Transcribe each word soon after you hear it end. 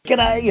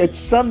G'day, it's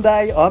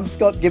Sunday. I'm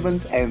Scott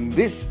Gibbons and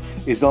this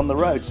is On The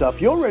Road. So if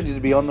you're ready to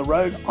be on the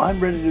road, I'm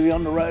ready to be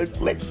on the road.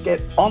 Let's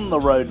get on the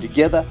road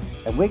together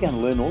and we're going to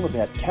learn all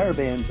about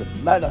caravans and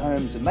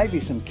motorhomes and maybe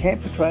some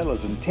camper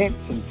trailers and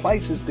tents and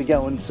places to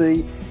go and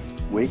see.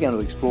 We're going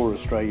to explore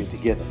Australia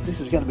together.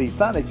 This is going to be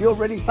fun. If you're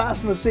ready,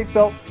 fasten a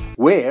seatbelt.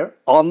 We're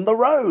on the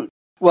road.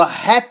 Well,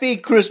 happy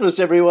Christmas,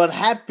 everyone.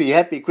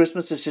 Happy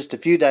Christmas. It's just a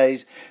few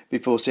days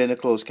before Santa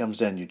Claus comes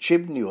down your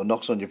chimney or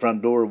knocks on your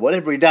front door or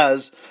whatever he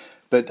does.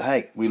 But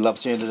hey, we love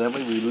Santa, don't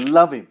we? We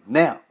love him.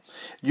 Now,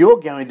 you're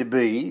going to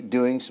be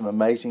doing some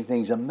amazing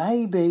things. And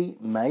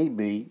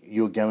maybe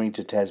you're going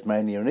to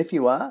Tasmania. And if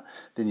you are,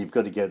 then you've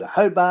got to go to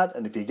Hobart.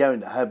 And if you're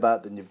going to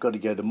Hobart, then you've got to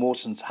go to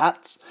Mawson's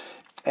Huts.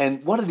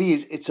 And what it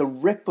is, it's a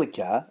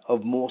replica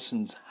of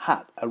Mawson's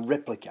Hut, a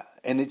replica.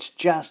 And it's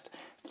just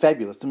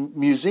fabulous. The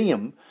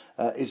museum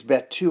is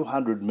about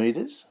 200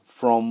 metres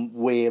from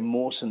where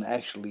Mawson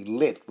actually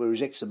left, where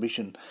his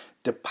exhibition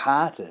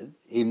departed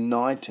in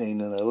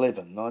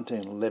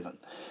 1911.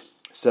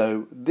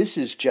 So this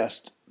is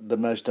just the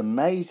most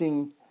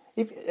amazing.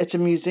 It's a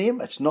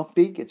museum, it's not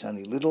big, it's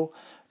only little,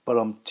 but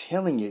I'm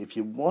telling you, if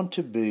you want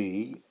to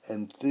be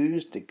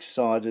enthused,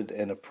 excited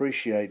and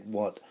appreciate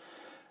what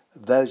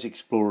those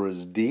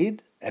explorers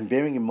did, and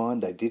bearing in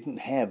mind they didn't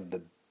have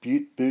the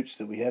Butte boots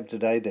that we have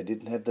today, they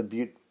didn't have the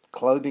Butte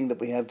clothing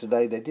that we have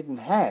today, they didn't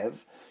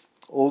have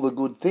all the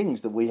good things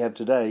that we have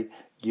today,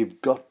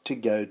 you've got to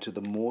go to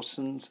the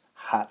Mawson's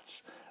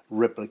Huts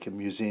Replica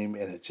Museum,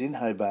 and it's in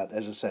Hobart,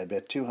 as I say,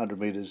 about 200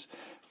 metres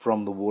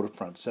from the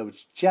waterfront. So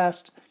it's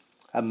just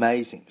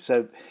amazing.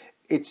 So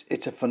it's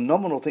a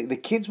phenomenal thing. The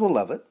kids will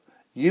love it.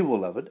 You will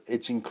love it.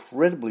 It's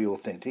incredibly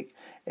authentic.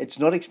 It's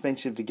not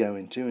expensive to go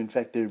into. In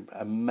fact, they're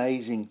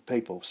amazing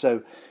people.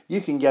 So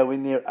you can go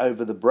in there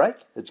over the break.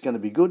 It's going to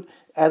be good.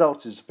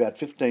 Adults is about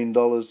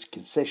 $15,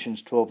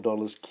 concessions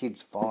 $12,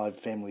 kids $5,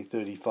 family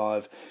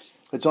 $35.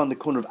 It's on the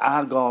corner of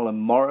Argyle and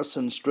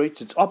Morrison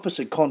Streets. It's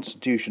opposite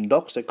Constitution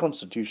Dock. So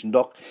Constitution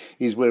Dock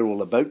is where all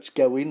the boats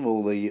go in,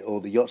 all the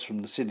yachts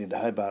from the Sydney to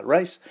Hobart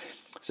race.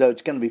 So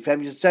it's going to be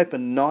fabulous. It's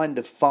open 9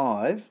 to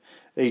 5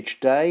 each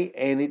day,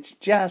 and it's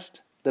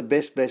just the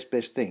best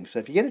thing. So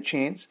if you get a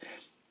chance,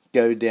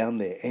 go down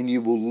there and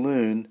you will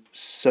learn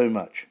so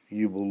much.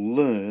 You will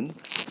learn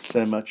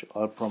so much,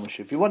 I promise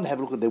you. If you want to have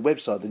a look at their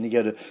website, then you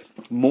go to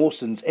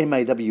Mawson's,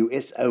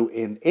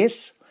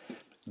 MAWSONS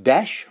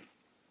dash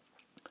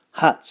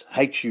Huts,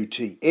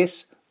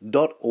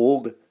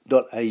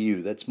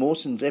 HUTS.org.au. That's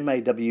Mawson's,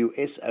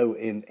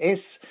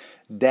 MAWSONS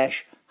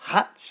dash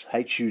Huts,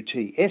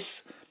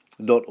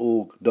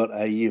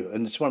 HUTS.org.au.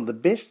 And it's one of the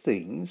best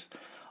things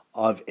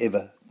I've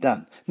ever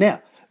done.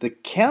 Now, the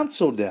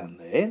council down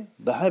there,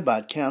 the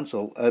Hobart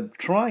Council, are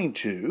trying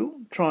to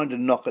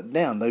knock it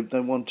down. They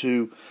want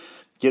to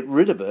get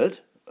rid of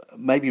it,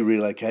 maybe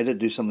relocate it,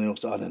 do something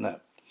else, I don't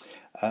know.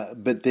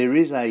 But there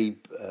is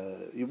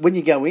when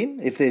you go in,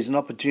 if there's an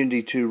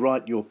opportunity to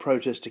write your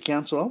protest to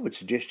council, I would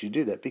suggest you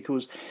do that,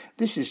 because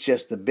this is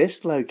just the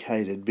best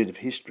located bit of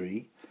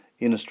history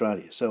in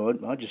Australia. So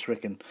I just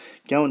reckon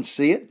go and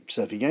see it.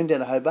 So if you're going down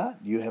to Hobart,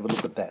 you have a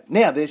look at that.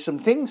 Now, there's some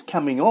things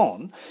coming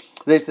on.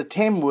 There's the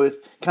Tamworth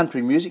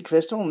Country Music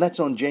Festival, and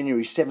that's on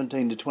January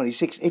 17 to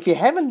 26. If you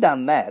haven't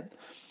done that,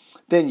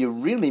 then you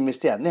really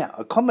missed out. Now,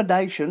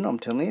 accommodation, I'm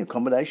telling you,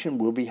 accommodation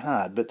will be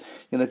hard. But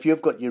if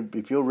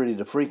you're ready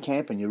to free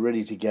camp and you're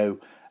ready to go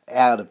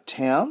out of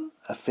town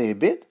a fair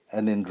bit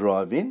and then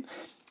drive in,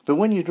 but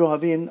when you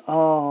drive in,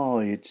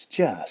 it's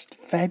just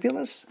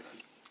fabulous.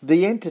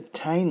 The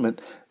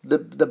entertainment, the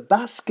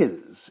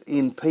buskers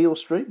in Peel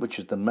Street, which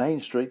is the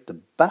main street, the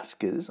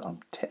buskers,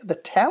 the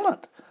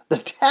talent,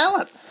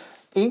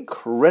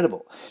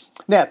 incredible.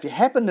 Now, if you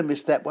happen to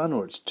miss that one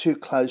or it's too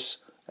close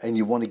and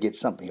you want to get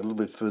something a little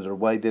bit further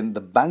away, then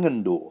the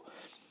Bungendore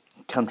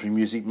Country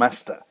Music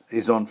Muster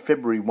is on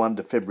February 1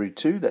 to February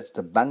 2. That's at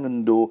the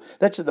Bungendore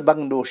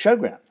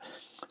Showground.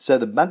 So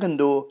the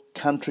Bungendore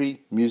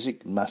Country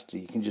Music Muster.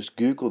 You can just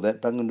Google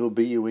that, Bungendore,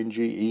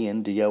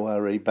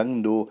 Bungendore,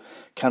 Bungendore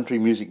Country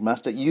Music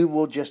Muster. You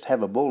will just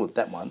have a ball at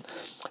that one.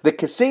 The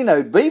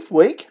Casino Beef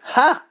Week,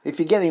 if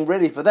you're getting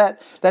ready for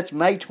that, that's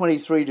May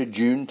 23 to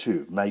June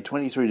 2. May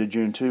 23 to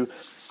June 2.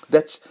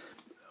 That's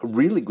a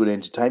really good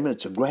entertainment.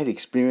 It's a great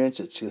experience.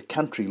 It's a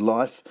country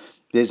life.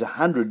 There's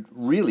 100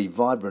 really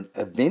vibrant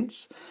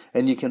events,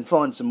 and you can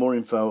find some more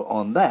info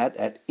on that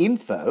at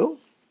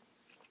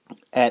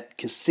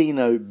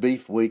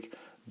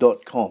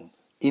info@casinobeefweek.com.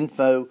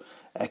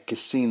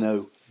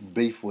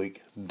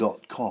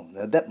 info@casinobeefweek.com.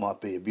 Now, that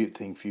might be a beaut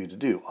thing for you to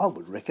do. I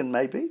would reckon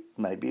maybe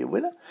a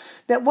winner.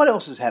 Now, what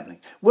else is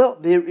happening? Well,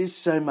 there is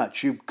so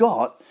much. You've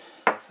got,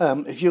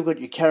 if you've got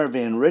your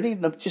caravan ready,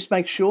 just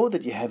make sure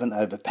that you haven't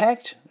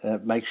overpacked.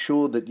 Make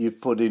sure that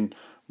you've put in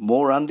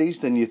more undies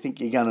than you think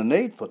you're going to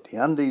need. Put the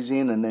undies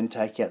in and then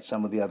take out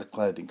some of the other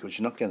clothing because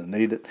you're not going to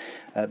need it.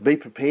 Be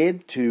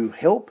prepared to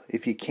help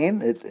if you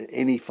can at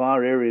any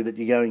fire area that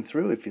you're going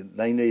through. If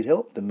they need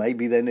help, then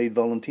maybe they need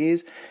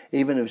volunteers.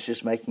 Even if it's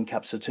just making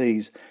cups of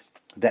teas,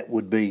 that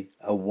would be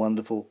a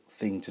wonderful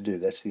thing to do.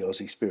 That's the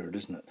Aussie spirit,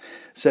 isn't it?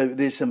 So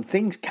there's some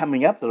things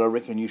coming up that I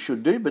reckon you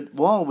should do. But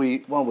while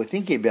we're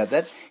thinking about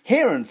that,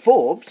 Hare and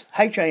Forbes,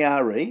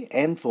 Hare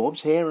and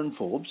Forbes, Hare and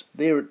Forbes,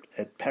 they're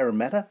at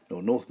Parramatta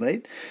or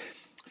Northmead.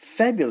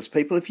 Fabulous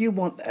people. If you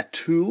want a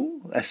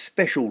tool, a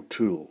special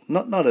tool,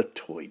 not a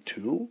toy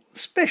tool, a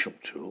special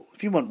tool.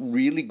 If you want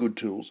really good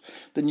tools,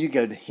 then you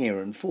go to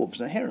Hare and Forbes.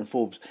 Now, Hare and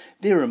Forbes,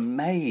 they're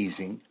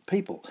amazing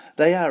people.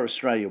 They are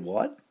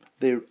Australia-wide.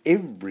 They're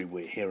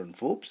everywhere, Hare and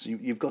Forbes.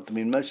 You've got them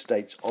in most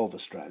states of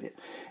Australia.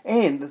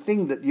 And the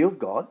thing that you've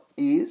got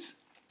is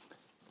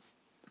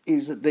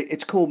that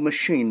it's called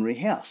Machinery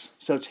House.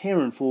 So it's Hare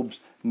and Forbes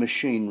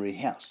Machinery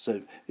House.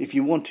 So if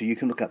you want to, you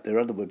can look up their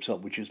other website,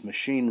 which is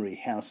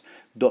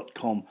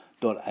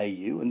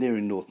machineryhouse.com.au, and they're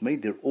in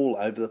Northmead. They're all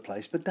over the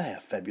place, but they are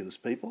fabulous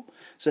people.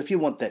 So if you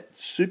want that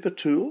super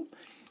tool,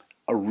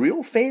 a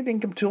real fair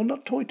income tool,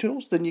 not toy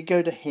tools, then you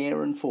go to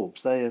Hare and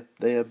Forbes. They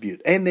are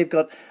beautiful. And they've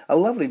got a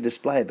lovely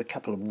display of a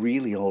couple of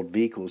really old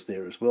vehicles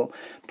there as well.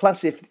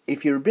 Plus,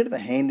 if you're a bit of a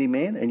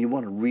handyman and you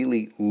want to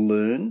really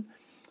learn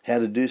how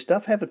to do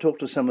stuff, have a talk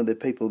to some of the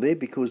people there,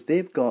 because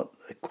they've got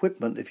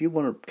equipment. If you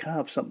want to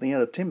carve something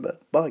out of timber,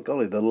 by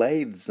golly, the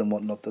lathes and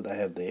whatnot that they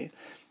have there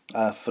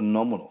are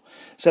phenomenal.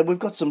 So we've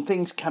got some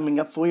things coming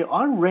up for you.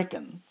 I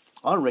reckon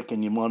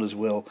you might as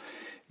well.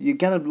 You're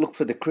going to look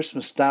for the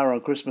Christmas Star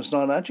on Christmas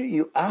night, aren't you?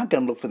 You are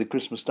going to look for the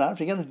Christmas Star.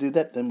 If you're going to do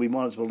that, then we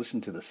might as well listen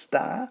to The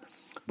Star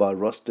by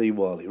Ross D.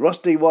 Wiley. Ross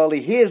D.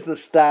 Wiley, here's The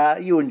Star.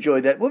 You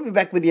enjoy that. We'll be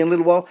back with you in a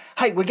little while.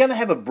 Hey, we're going to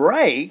have a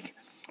break.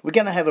 We're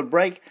going to have a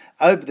break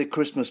over the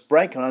Christmas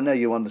break, and I know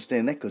you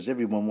understand that because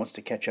everyone wants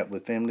to catch up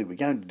with family. We're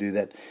going to do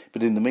that.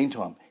 But in the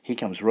meantime, here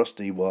comes Ross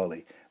D.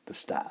 Wiley, The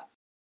Star.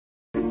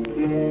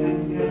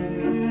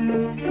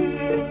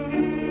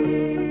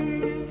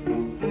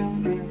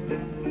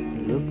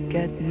 Look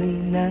at me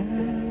now,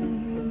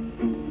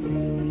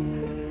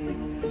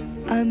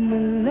 I'm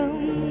the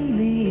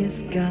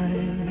loneliest guy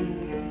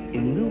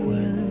in the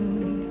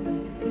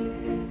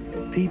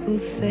world. People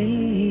say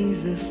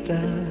he's a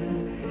star,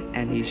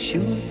 and he's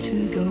sure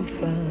to go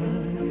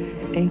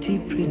far, ain't he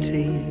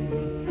pretty?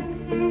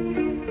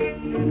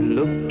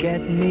 Look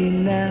at me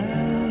now,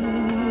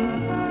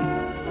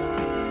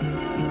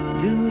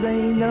 do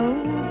they know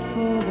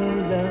for the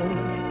love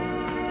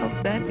of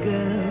that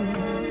girl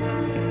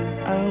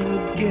I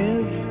would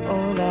give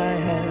all I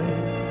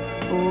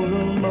have for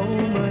a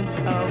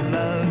moment of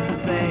love?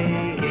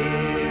 Say,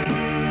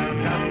 here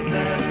comes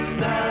the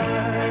star,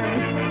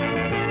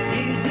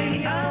 he's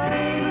the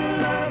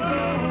idol of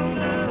all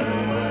the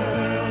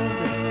world.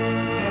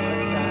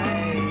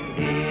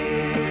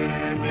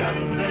 Here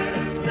comes the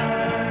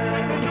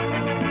star,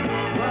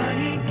 what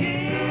he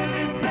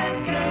gives that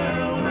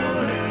girl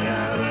would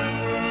come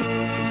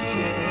to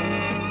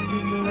share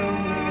his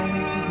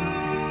loneliness.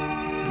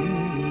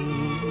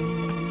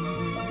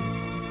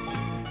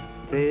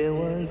 There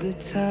was a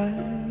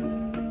time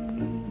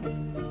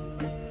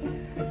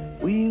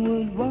we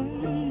would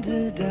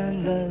wander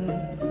down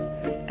love's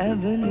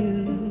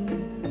avenue,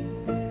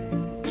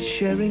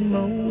 sharing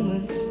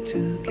moments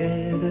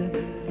together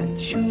that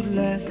should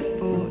last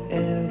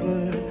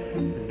forever.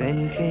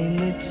 Then came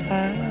the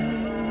time,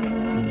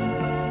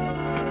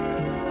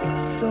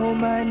 saw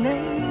my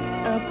name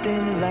up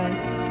in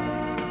lights,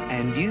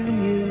 and you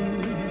knew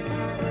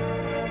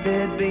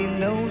there'd be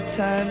no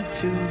time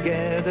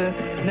together.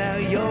 Now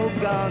you're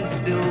gone,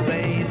 still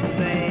they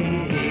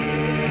say,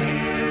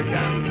 here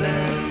comes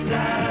the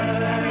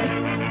star,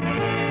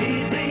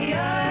 he's the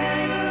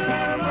idol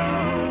of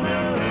all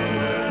the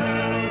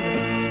world.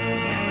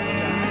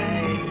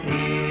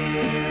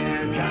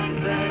 Here comes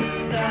the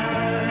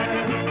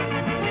star,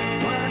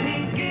 what he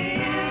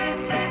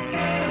gives that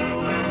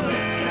girl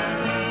would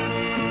come to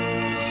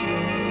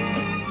share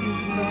his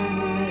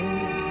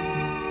loneliness.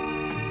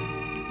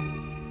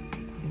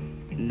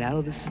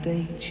 Now the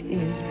stage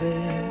is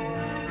bare,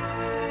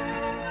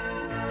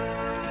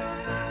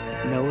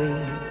 knowing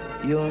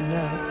you're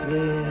not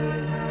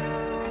there.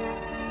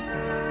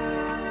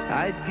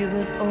 I'd give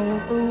it all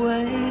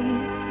away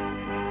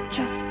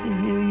just to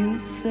hear you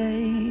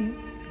say,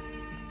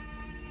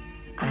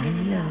 I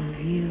love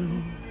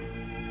you.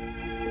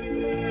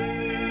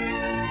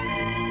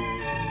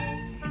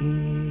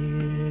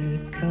 Here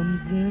comes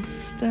the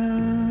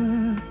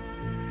star,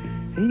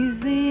 he's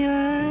the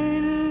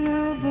idol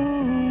of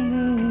all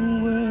the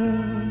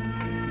world.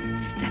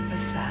 Step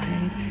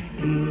aside,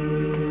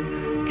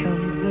 here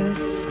comes the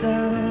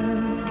star,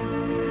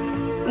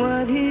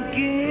 what he'd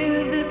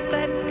give if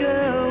that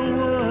girl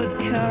would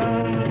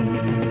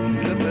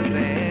come. Look at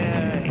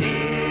there,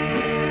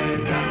 here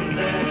comes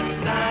the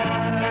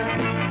star,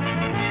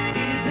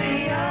 he's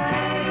the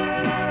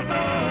idol of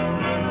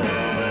all the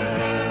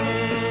world.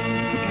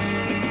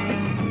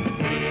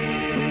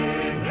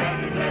 Here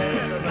comes the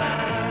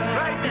star.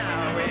 Right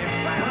now, we're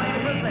back to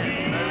present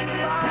the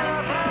Star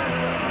of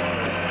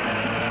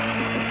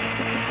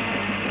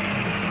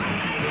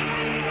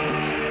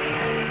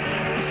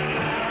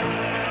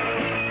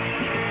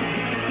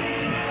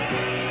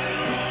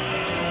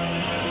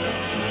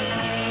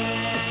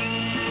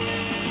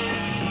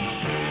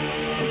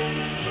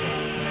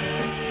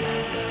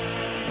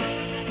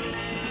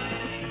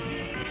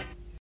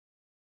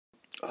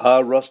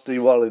Rusty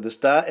Wally, the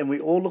star, and we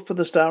all look for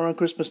the star on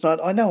Christmas night.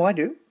 I know I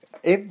do.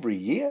 Every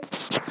year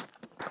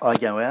I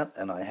go out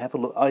and I have a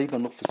look. I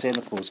even look for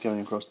Santa Claus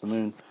going across the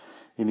moon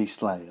in his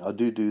sleigh. I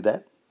do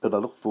that, but I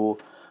look for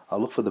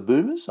the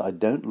boomers. I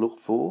don't look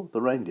for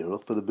the reindeer. I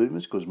look for the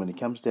boomers because when he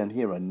comes down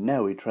here, I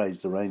know he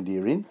trades the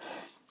reindeer in.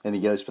 And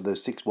he goes for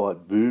those 6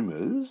 white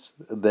boomers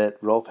that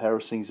Rolf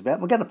Harris sings about.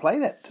 We're going to play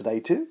that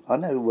today too. I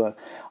know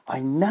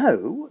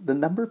the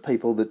number of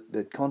people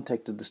that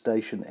contacted the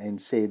station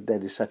and said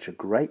that is such a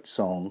great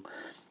song.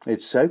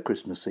 It's so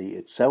Christmassy.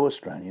 It's so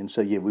Australian.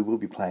 So yeah, we will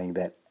be playing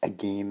that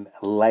again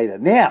later.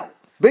 Now,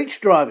 beach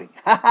driving.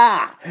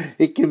 Ha-ha!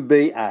 It can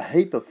be a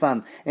heap of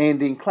fun.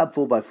 And in Club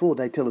 4x4,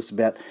 they tell us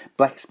about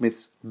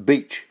Blacksmith's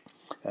Beach.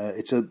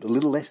 It's a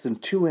little less than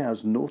 2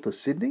 hours north of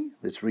Sydney.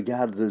 It's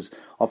regarded as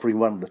offering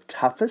one of the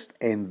toughest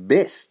and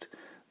best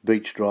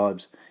beach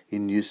drives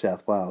in New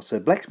South Wales. So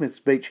Blacksmith's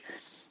Beach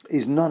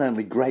is not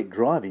only great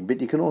driving,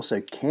 but you can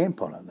also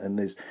camp on it.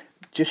 And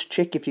just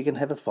check if you can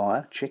have a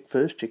fire. Check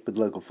first. Check with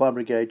the local fire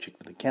brigade. Check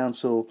with the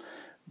council.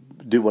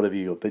 Do whatever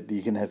you want. But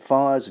you can have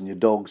fires, and your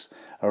dogs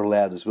are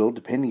allowed as well,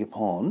 depending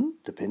upon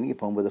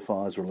whether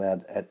fires are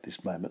allowed at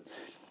this moment.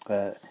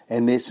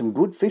 And there's some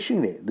good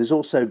fishing there. There's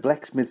also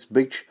Blacksmith's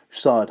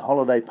Beachside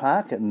Holiday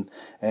Park and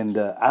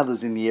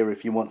others in the area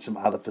if you want some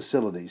other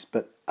facilities.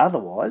 But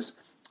otherwise,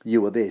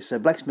 you are there. So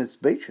Blacksmith's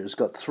Beach has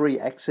got 3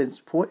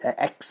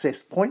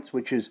 access points,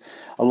 which is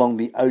along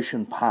the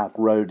Ocean Park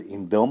Road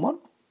in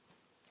Belmont.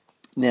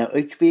 Now,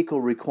 each vehicle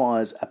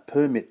requires a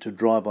permit to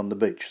drive on the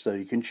beach, so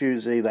you can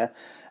choose either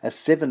a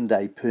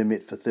 7-day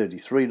permit for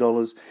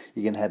 $33,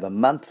 you can have a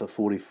month for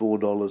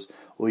 $44,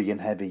 or you can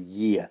have a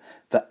year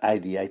for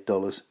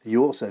 $88.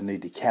 You also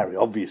need to carry,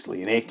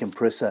 obviously, an air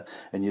compressor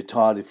and your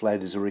tyre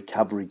deflators, a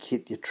recovery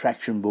kit, your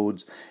traction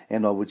boards,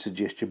 and I would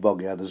suggest your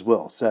bog out as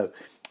well. So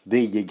there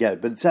you go.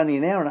 But it's only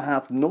an hour and a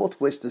half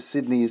northwest of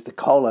Sydney is the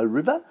Colo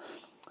River,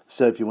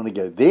 so if you want to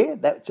go there,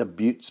 that's a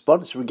beaut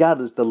spot. It's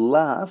regarded as the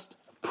last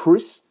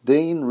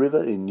pristine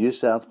river in New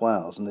South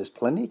Wales, and there's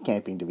plenty of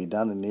camping to be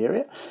done in the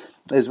area,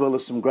 as well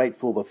as some great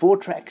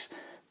 4x4 tracks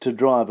to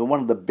drive. And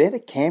one of the better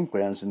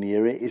campgrounds in the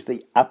area is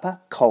the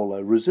Upper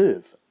Colo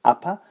Reserve.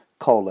 However,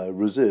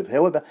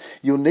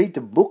 you'll need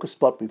to book a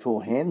spot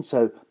beforehand,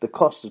 so the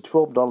cost is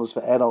 $12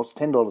 for adults,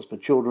 $10 for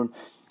children,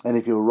 and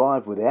if you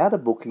arrive without a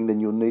booking, then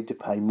you'll need to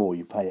pay more.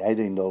 You pay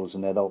 $18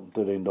 an adult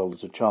and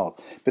 $13 a child.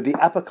 But the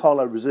Upper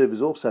Colo Reserve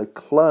is also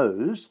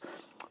closed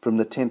from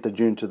the 10th of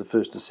June to the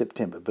 1st of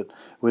September, but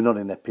we're not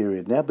in that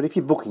period now. But if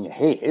you're booking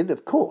ahead,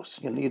 of course,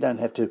 you don't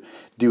have to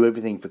do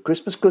everything for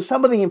Christmas, because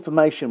some of the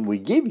information we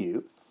give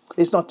you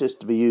is not just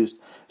to be used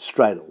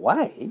straight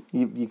away.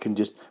 You can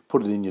just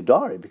put it in your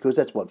diary, because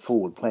that's what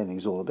forward planning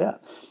is all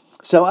about.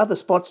 So other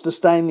spots to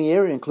stay in the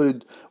area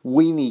include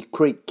Weenie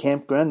Creek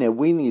Campground. Now,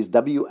 Weenie is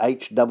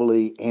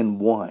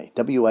W-H-E-E-N-Y,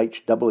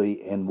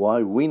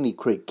 Weenie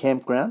Creek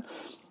Campground,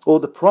 or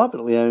the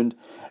privately owned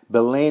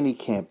Bellany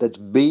Camp. That's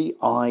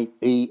B-I-E-L-A-N-Y,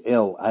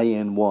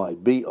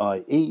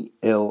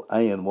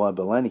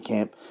 Bellany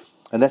Camp,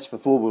 and that's for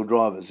 4-wheel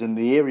drivers. And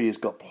the area's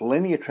got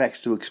plenty of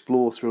tracks to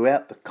explore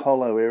throughout the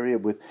Colo area,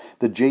 with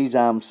the G's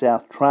Arm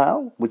South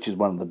Trail, which is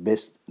one of the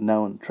best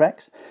known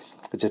tracks.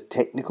 It's a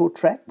technical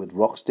track with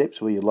rock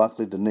steps where you're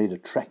likely to need a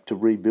track to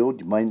rebuild.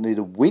 You may need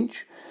a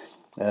winch,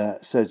 so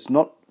it's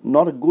not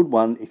a good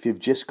one if you've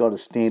just got a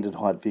standard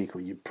height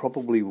vehicle. You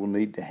probably will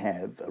need to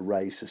have a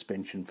raised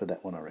suspension for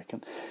that one, I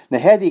reckon. Now,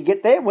 how do you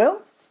get there?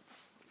 Well,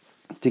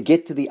 to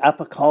get to the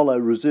Upper Colo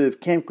Reserve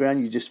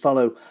Campground, you just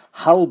follow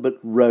Hulbert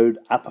Road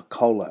Upper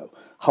Colo.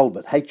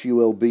 Hulbert,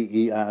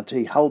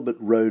 H-U-L-B-E-R-T, Hulbert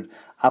Road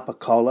Upper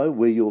Colo,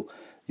 where you'll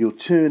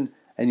turn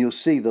and you'll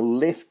see the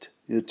left.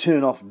 You'll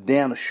turn off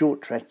down a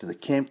short track to the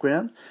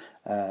campground.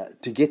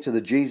 To get to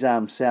the G's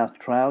Arm South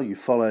Trail, you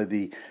follow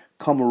the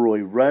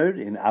Comaroy Road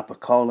in Upper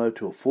Colo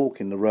to a fork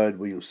in the road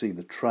where you'll see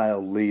the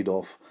trail lead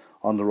off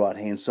on the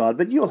right-hand side.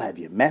 But you'll have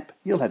your map.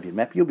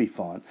 You'll be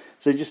fine.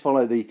 So just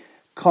follow the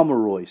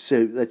Comaroy.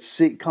 So that's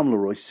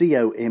Comleroy,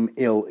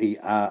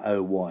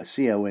 C-O-M-L-E-R-O-Y,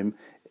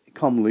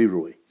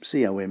 Comleroy,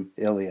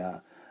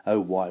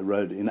 C-O-M-L-E-R-O-Y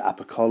Road in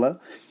Upper Colo.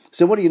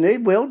 So what do you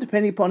need? Well,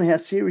 depending upon how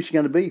serious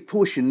you're going to be, of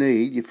course you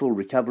need your full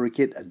recovery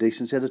kit, a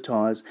decent set of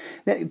tyres.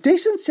 Now, a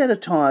decent set of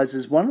tyres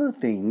is one of the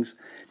things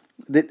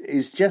that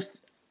is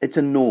just, it's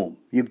a norm.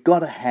 You've got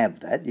to have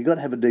that. You've got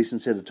to have a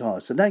decent set of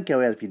tyres. So don't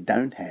go out if you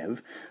don't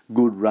have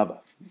good rubber.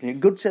 A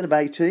good set of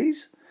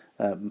ATs,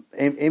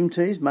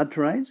 MTs, mud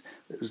terrains,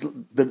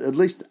 but at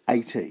least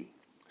AT.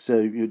 So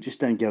you just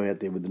don't go out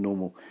there with the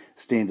normal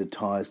standard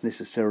tyres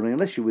necessarily,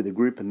 unless you're with a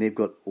group and they've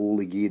got all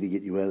the gear to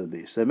get you out of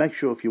there. So make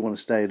sure if you want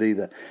to stay at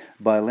either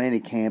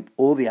Bellany Camp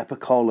or the Upper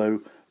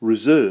Colo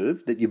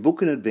Reserve that you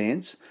book in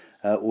advance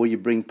or you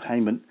bring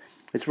payment.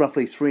 It's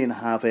roughly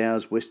 3.5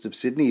 hours west of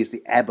Sydney is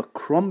the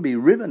Abercrombie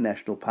River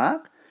National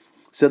Park.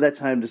 So that's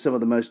home to some of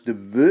the most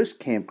diverse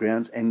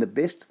campgrounds and the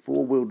best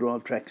 4-wheel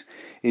drive tracks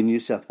in New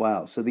South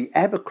Wales. So the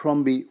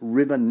Abercrombie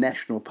River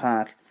National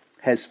Park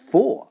has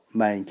 4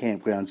 main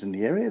campgrounds in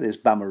the area. There's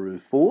Bummeroo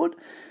Ford,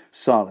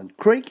 Silent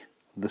Creek,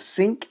 The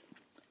Sink,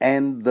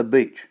 and The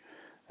Beach.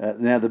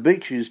 Now, the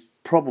beach is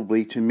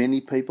probably, to many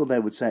people, they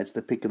would say it's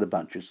the pick of the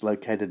bunch. It's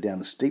located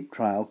down a steep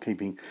trail,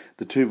 keeping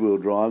the two-wheel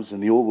drives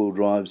and the all-wheel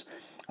drives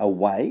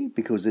away,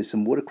 because there's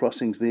some water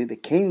crossings there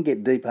that can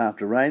get deep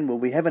after rain. Well,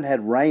 we haven't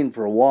had rain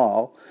for a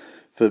while,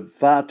 for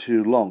far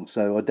too long,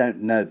 so I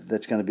don't know that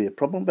that's going to be a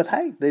problem. But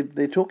hey,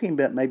 they're talking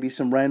about maybe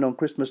some rain on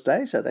Christmas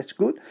Day, so that's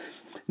good.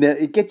 Now,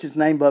 it gets its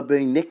name by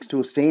being next to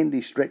a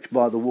sandy stretch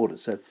by the water.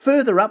 So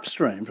further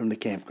upstream from the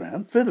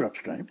campground,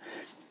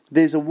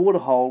 there's a water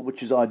hole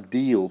which is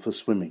ideal for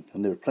swimming,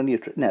 and there are plenty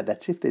of now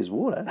that's if there's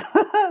water.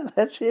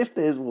 That's if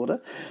there's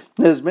water.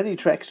 There's many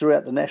tracks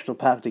throughout the national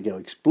park to go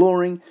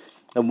exploring,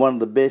 and one of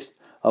the best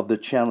of the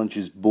challenge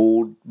is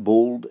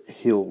Bald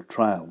Hill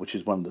Trail, which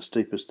is one of the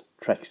steepest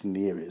tracks in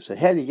the area. So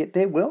how do you get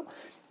there? Well,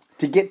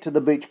 to get to the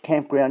beach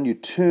campground, you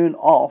turn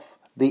off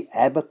the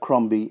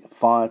Abercrombie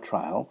Fire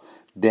Trail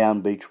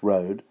down Beach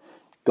Road,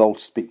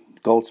 Golspie.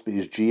 Golspie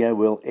is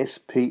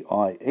Golspie.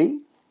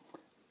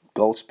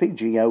 Golspie,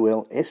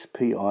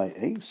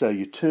 Golspie. So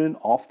you turn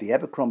off the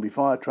Abercrombie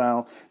Fire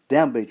Trail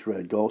down Beach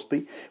Road,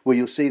 Golspie, where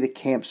you'll see the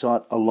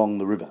campsite along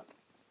the river.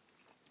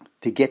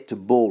 To get to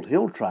Bald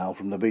Hill Trail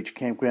from the beach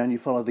campground, you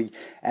follow the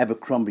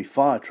Abercrombie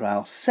Fire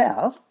Trail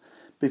south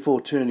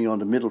before turning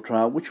onto Middle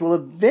Trail, which will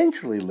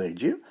eventually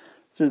lead you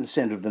through the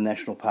centre of the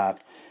national park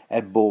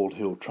at Bald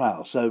Hill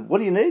Trail. So what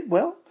do you need?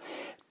 Well,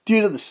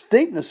 due to the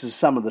steepness of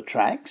some of the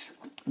tracks,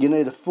 you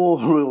need a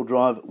four-wheel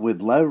drive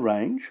with low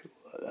range,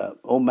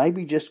 or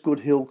maybe just good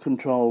hill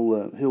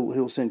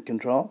descent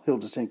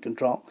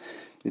control.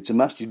 It's a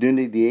must. You do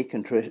need the air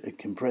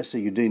compressor.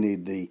 You do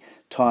need the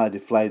tyre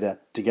deflator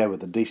to go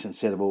with a decent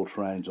set of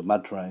all-terrains or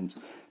mud terrains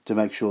to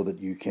make sure that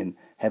you can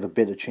have a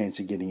better chance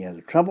of getting out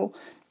of trouble.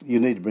 You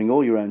need to bring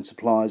all your own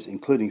supplies,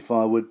 including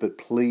firewood, but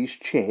please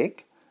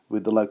check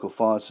with the local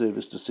fire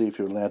service to see if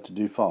you're allowed to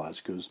do fires,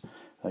 because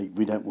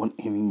we don't want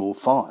any more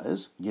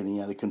fires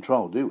getting out of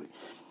control, do we?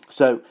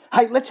 So,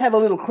 hey, let's have a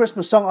little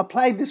Christmas song. I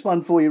played this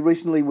one for you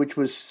recently, which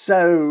was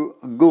so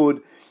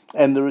good,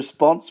 and the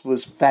response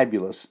was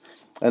fabulous.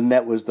 And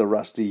that was the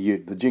Rusty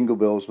Ute, the Jingle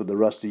Bells with the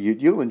Rusty Ute.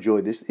 You'll enjoy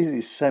this. It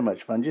is so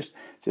much fun. Just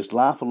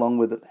laugh along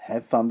with it.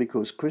 Have fun,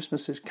 because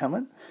Christmas is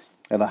coming.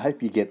 And I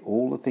hope you get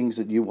all the things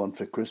that you want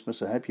for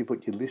Christmas. I hope you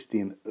put your list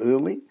in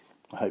early.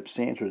 I hope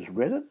Santa has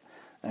read it.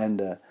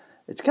 And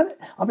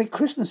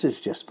Christmas is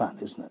just fun,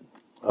 isn't it?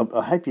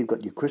 I hope you've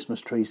got your Christmas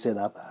tree set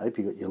up. I hope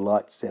you've got your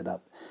lights set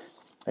up.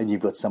 And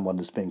you've got someone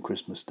to spend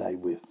Christmas Day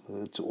with.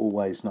 It's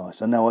always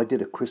nice. I know I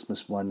did a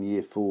Christmas one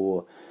year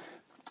for...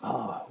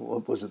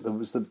 what was it? There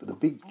was the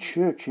big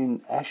church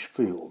in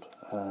Ashfield,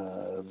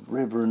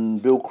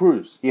 Reverend Bill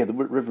Cruz. Yeah, the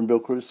Reverend Bill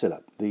Cruz set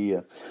up.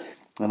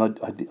 And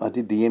I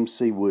did the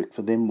MC work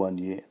for them one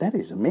year. That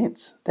is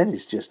immense.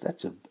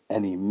 That's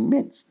an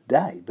immense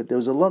day. But there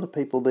was a lot of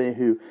people there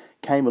who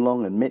came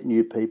along and met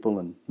new people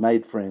and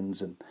made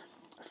friends, and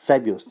a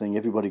fabulous thing.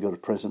 Everybody got a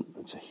present.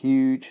 It's a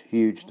huge,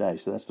 huge day.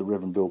 So that's the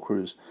Reverend Bill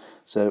Cruz.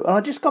 And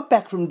I just got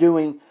back from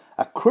doing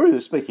a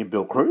cruise. Speaking of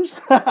Bill Cruz,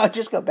 I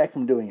just got back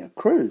from doing a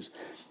cruise,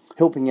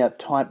 helping out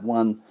type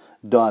 1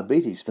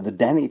 diabetes for the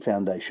Danny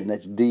Foundation.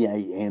 That's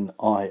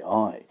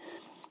DANII.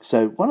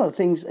 So one of the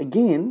things,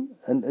 again,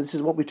 and this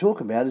is what we talk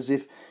about, is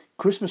if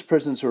Christmas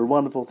presents are a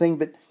wonderful thing,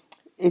 but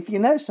if you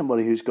know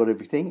somebody who's got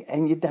everything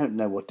and you don't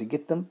know what to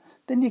get them,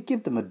 then you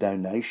give them a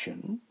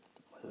donation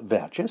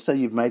voucher. So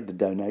you've made the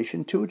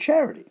donation to a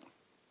charity.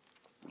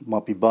 It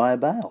might be Buy a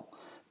Bale.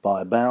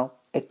 Buy a Bale.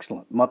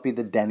 Excellent. Might be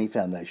the Danny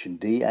Foundation,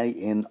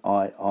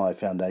 DANII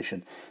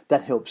Foundation.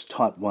 That helps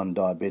type 1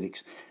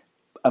 diabetics.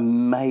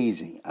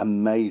 Amazing,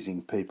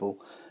 amazing people.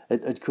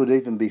 It could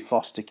even be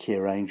Foster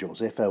Care Angels,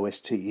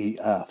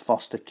 FOSTER,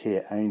 Foster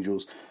Care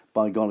Angels.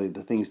 By golly,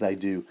 the things they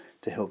do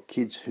to help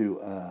kids who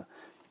are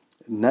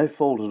no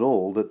fault at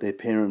all, that their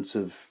parents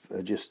have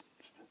just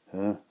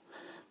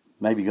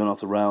maybe gone off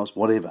the rails,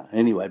 whatever.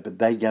 Anyway, but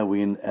they go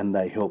in and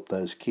they help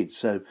those kids.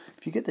 So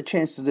if you get the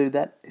chance to do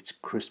that, it's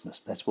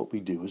Christmas. That's what we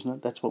do, isn't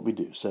it? That's what we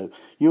do. So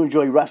you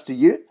enjoy Rusty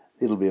Ute.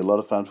 It'll be a lot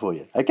of fun for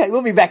you. Okay,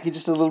 we'll be back in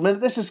just a little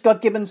minute. This is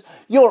Scott Gibbons.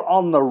 You're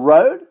on the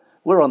road.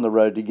 We're on the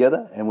road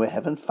together and we're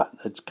having fun.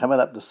 It's coming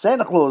up to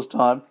Santa Claus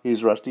time.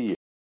 Here's Rusty Ute.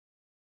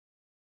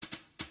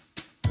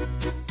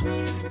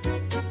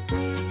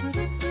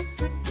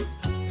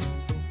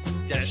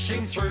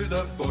 Dashing through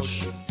the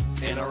bush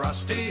in a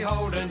rusty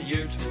Holden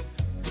ute,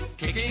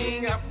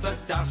 kicking up the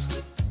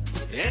dust,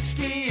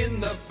 Esky in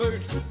the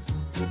boot,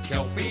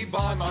 Kelpie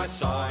by my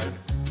side,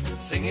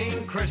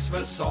 singing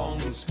Christmas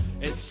songs.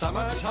 It's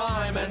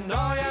summertime and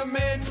I am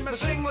in my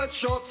singlet,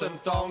 shorts and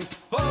thongs.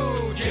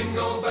 Oh,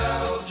 jingle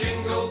bells,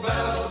 jingle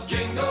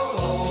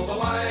all the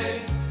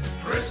way.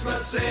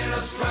 Christmas in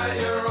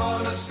Australia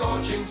on a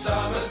scorching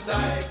summer's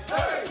day.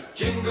 Hey!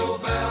 Jingle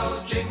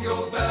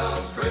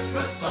bells,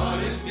 Christmas time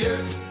is beaut.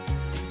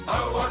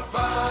 Oh, what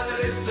fun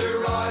it is to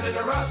ride in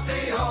a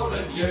rusty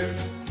Holden ute.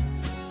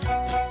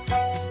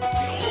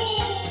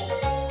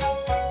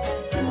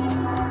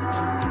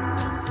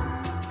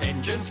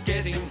 Engine's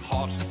getting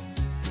hot,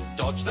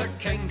 dodge the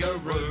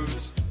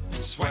kangaroos.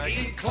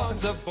 Swaggy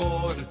climbs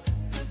aboard,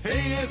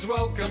 he is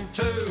welcome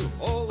too.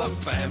 All the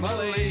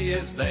family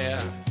is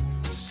there,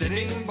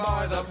 sitting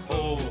by the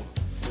pool.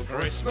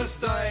 Christmas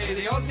Day,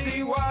 the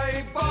Aussie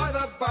way, by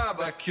the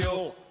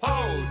barbecue.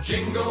 Oh,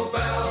 jingle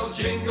bells,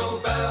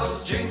 jingle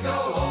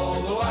all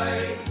the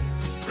way.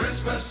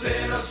 Christmas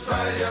in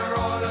Australia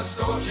on a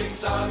scorching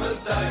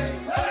summer's day.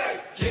 Hey!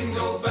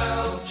 Jingle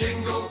bells,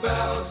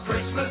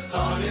 Christmas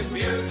time is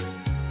mute.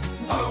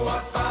 Oh,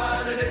 what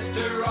fun it is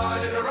to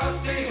ride in a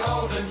rusty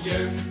Holden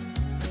ute.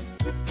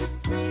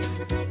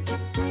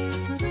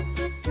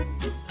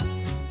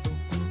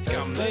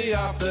 Come the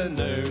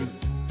afternoon,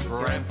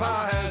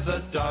 Grandpa has a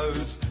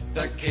doze.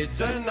 The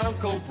kids and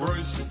Uncle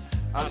Bruce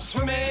are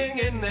swimming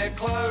in their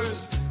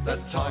clothes. The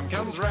time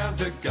comes round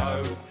to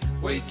go.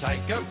 We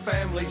take a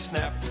family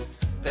snap,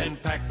 then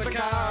pack the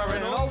car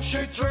and all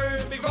shoot through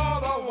before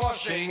the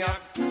washing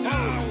up.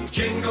 Oh,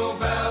 jingle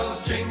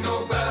bells,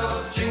 jingle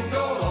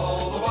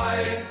all the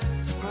way.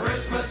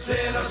 Christmas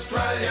in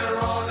Australia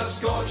on a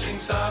scorching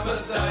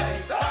summer's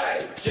day.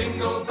 Hey!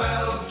 Jingle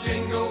bells,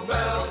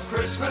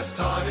 Christmas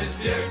time is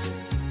beaut.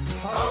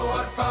 Oh,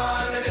 what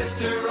fun it is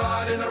to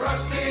ride in a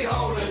rusty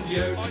Holden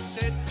ute. I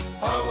said,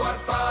 oh, what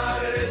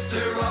fun it is to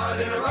ride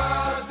in a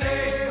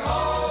rusty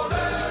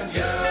Holden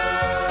ute.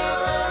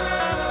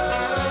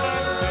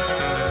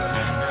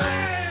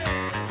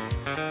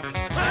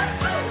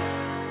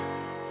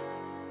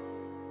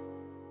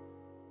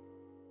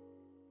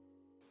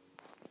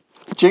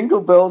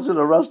 Jingle bells in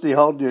a rusty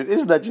Holden ute.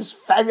 Isn't that just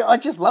fabulous? I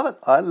just love it.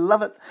 I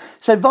love it.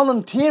 So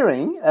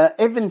volunteering,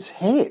 Evans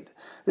Head.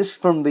 This is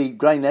from the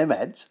Grey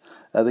Nomads.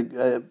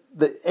 The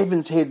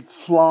Evans Head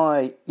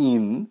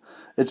Fly-In.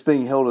 It's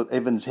being held at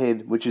Evans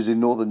Head, which is in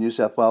northern New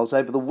South Wales,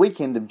 over the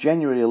weekend of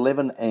January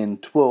 11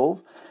 and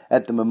 12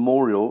 at the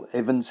Memorial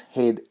Evans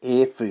Head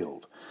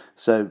Airfield.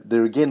 So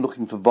they're again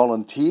looking for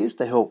volunteers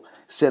to help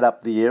set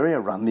up the area,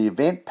 run the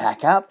event,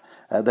 pack up.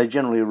 They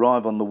generally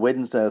arrive on the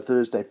Wednesday or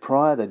Thursday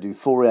prior. They do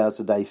 4 hours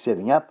a day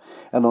setting up.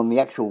 And on the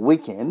actual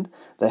weekend,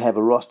 they have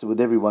a roster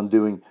with everyone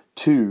doing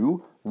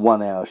 2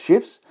 one-hour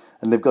shifts.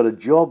 And they've got a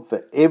job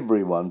for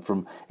everyone,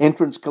 from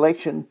entrance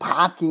collection,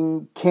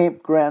 parking,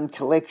 campground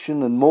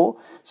collection and more.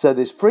 So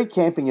there's free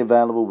camping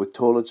available with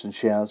toilets and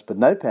showers, but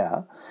no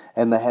power.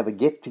 And they have a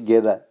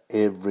get-together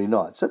every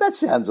night. So that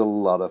sounds a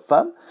lot of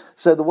fun.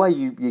 So the way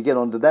you get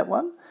onto that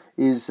one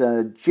is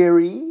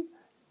Jerry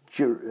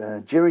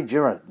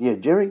Gerard. Yeah,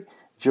 Jerry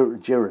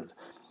Gerard.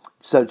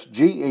 So it's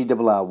GERRY,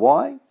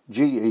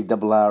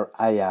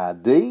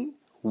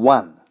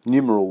 1.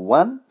 Numeral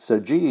 1, so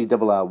GERRY,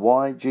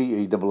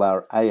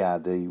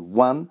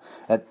 1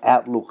 at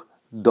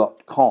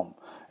outlook.com.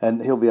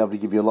 And he'll be able to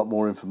give you a lot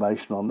more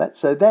information on that.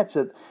 So that's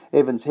at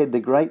Evans Head,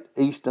 the Great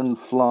Eastern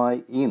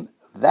Fly-In.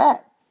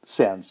 That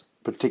sounds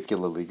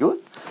particularly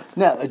good.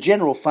 Now, a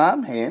general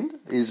farmhand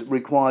is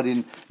required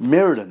in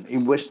Merredin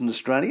in Western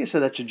Australia, so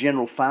that's a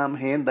general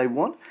farmhand they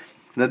want.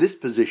 Now, this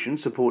position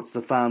supports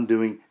the farm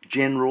doing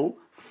general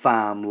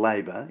farm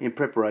labour in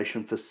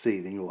preparation for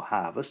seeding or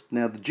harvest.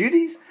 Now, the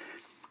duties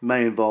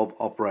may involve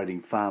operating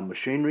farm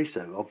machinery,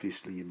 so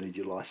obviously you need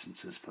your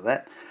licences for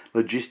that,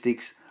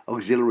 logistics,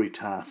 auxiliary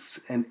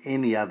tasks, and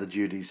any other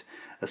duties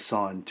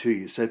assigned to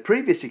you. So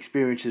previous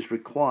experience is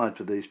required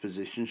for these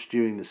positions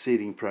during the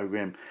seeding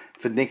program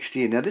for next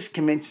year. Now, this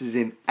commences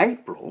in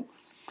April,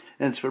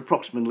 and it's for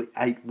approximately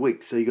 8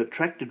 weeks. So you've got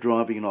tractor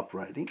driving and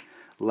operating,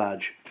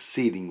 large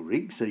seeding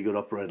rig, so you've got to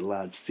operate a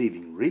large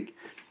seeding rig,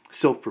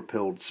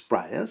 self-propelled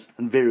sprayers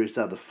and various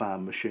other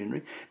farm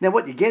machinery. Now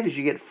what you get is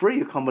you get free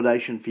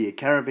accommodation for your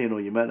caravan or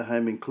your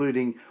motorhome,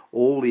 including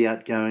all the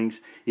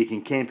outgoings. You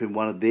can camp in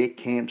one of their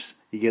camps.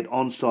 You get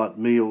on-site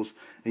meals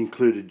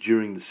included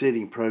during the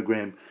seeding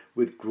program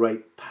with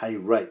great pay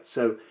rates.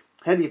 So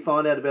how do you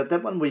find out about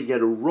that one? Well, you go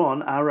to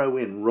ron.king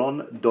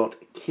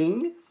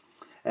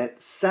at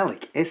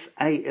salic,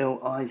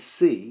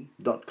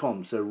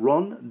 SALIC.com. So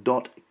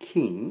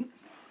ron.king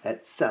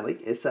at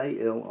salic,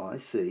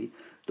 SALIC.com.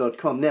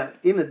 Now,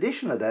 in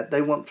addition to that,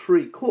 they want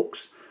 3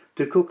 cooks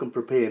to cook and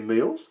prepare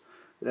meals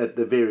at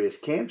the various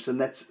camps, and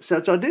so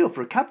it's ideal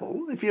for a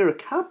couple. If you're a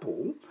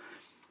couple,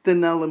 then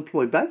they'll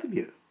employ both of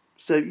you.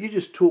 So you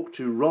just talk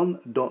to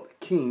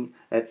ron.king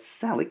at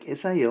salic,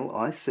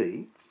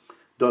 SALIC.com.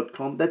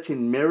 That's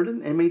in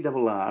Merredin,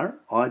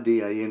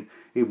 MERRIDAN,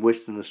 in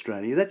Western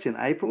Australia. That's in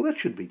April. That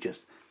should be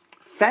just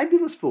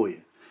fabulous for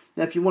you.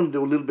 Now, if you want to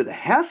do a little bit of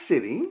house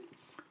sitting,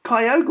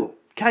 Kyogle.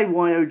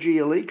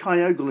 Kyogle,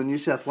 Kyogle in New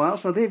South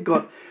Wales. So they've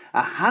got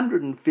a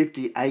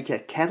 150-acre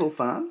cattle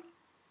farm.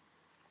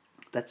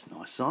 That's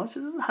nice size,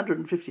 isn't it?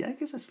 150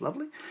 acres, that's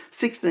lovely.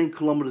 16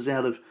 kilometres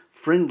out of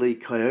friendly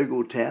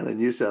Kyogle town in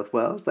New South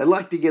Wales. They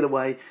like to get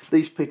away,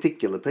 these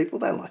particular people,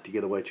 they like to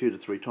get away 2 to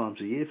 3 times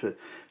a year for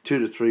 2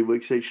 to 3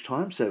 weeks each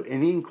time. So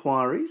any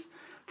inquiries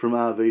from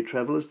RV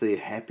travellers, they're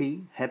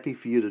happy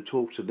for you to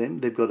talk to them.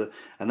 They've got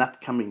an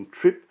upcoming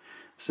trip.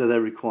 So they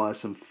require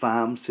some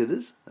farm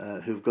sitters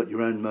who've got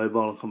your own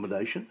mobile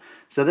accommodation.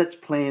 So that's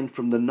planned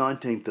from the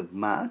 19th of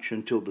March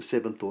until the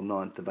 7th or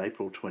 9th of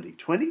April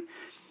 2020.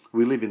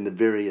 We live in the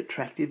very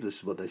attractive, this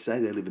is what they say,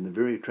 they live in the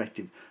very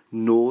attractive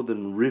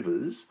Northern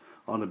Rivers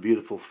on a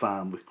beautiful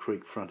farm with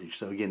creek frontage.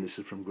 So again, this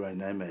is from Grey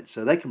Nomad.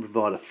 So they can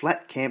provide a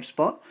flat camp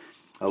spot,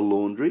 a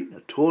laundry, a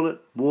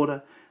toilet,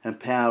 water and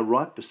power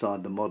right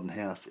beside the modern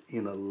house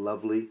in a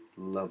lovely,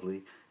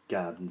 lovely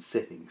garden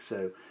setting.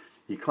 So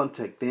you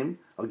contact them.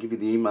 I'll give you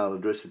the email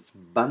address. It's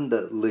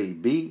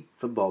Bundalea, B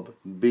for Bob,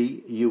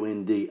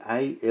 BUNDALEA,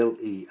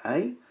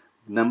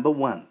 number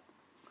 1,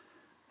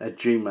 at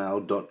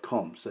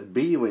gmail.com. So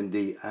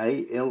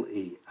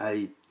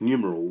BUNDALEA,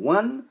 numeral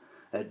 1,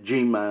 at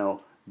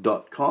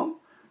gmail.com.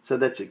 So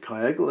that's at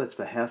Kyogle, that's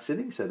for house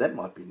sitting, so that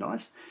might be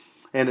nice.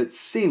 And at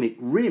Scenic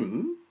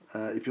Rim,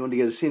 if you want to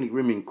go to Scenic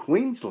Rim in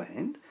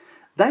Queensland,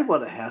 they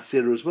want a house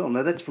sitter as well.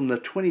 Now that's from the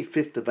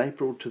 25th of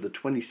April to the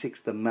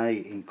 26th of May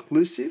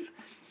inclusive.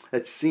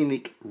 At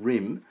Scenic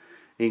Rim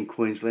in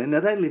Queensland.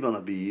 Now they live on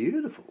a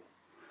beautiful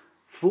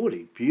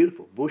 40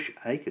 beautiful bush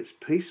acres,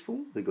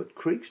 peaceful. They've got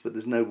creeks, but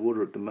there's no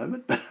water at the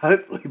moment. But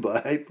hopefully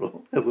by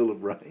April it will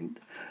have rained.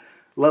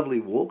 Lovely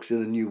walks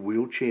in a new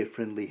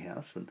wheelchair-friendly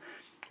house, and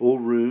all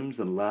rooms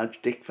and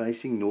large deck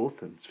facing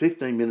north. And it's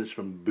 15 minutes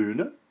from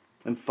Boona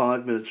and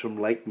 5 minutes from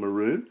Lake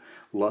Maroon.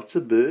 Lots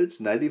of birds,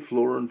 native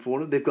flora and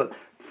fauna. They've got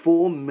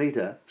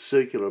 4-metre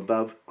circular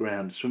above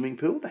ground swimming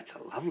pool. That's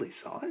a lovely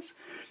size.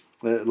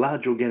 A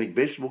large organic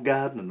vegetable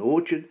garden and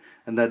orchard,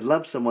 and they'd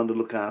love someone to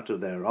look after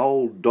their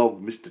old dog,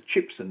 Mr.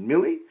 Chips and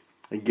Millie,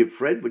 and give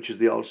Fred, which is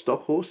the old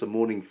stock horse, a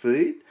morning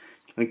feed,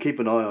 and keep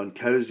an eye on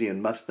Cozy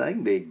and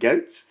Mustang, their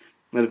goats,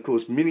 and of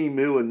course Minnie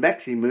Moo and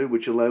Maxie Moo,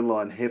 which are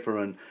low-line heifer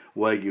and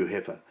Wagyu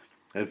heifer,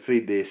 and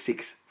feed their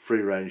 6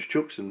 free-range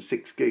chooks and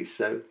 6 geese.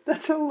 So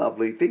that's a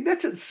lovely thing.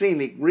 That's at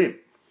Scenic Rim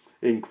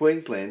in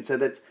Queensland. So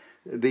that's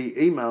the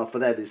email for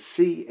that is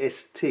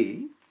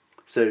CST.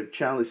 So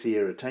Charlie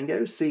Sierra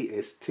Tango,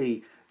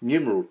 CST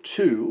numeral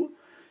 2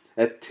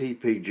 at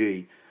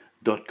tpg.com.au.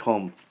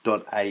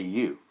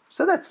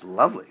 So that's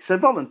lovely. So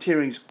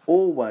volunteering's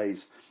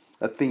always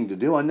a thing to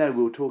do. I know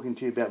we were talking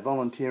to you about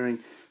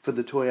volunteering for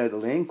the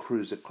Toyota Land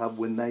Cruiser Club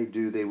when they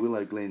do their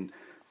Willow Glen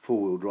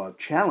 4-wheel drive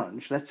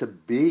challenge. That's a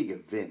big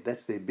event.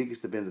 That's their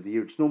biggest event of the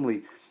year. It's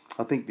normally,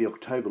 I think, the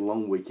October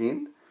long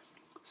weekend.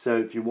 So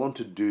if you want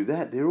to do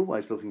that, they're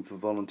always looking for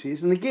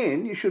volunteers. And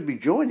again, you should be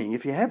joining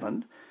if you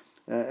haven't.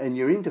 And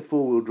you're into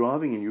 4-wheel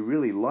driving and you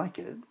really like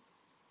it,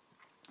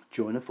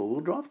 join a 4-wheel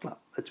drive club.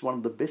 It's one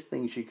of the best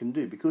things you can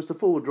do, because the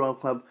 4-wheel drive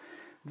club,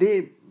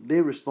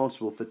 they're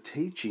responsible for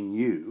teaching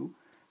you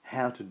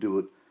how to do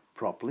it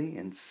properly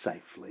and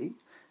safely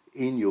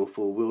in your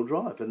 4-wheel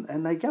drive.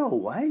 And they go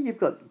away. You've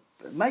got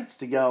mates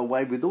to go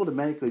away with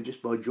automatically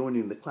just by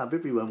joining the club.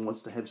 Everyone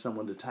wants to have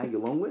someone to tag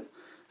along with.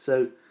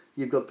 So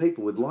you've got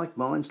people with like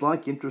minds,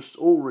 like interests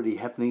already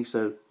happening.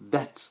 So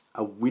that's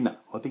a winner.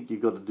 I think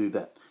you've got to do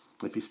that.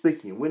 If you're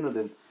speaking a winner,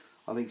 then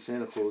I think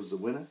Santa Claus is a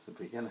winner. If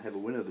you're going to have a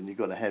winner, then you've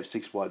got to have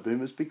 6 white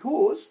boomers,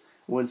 because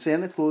when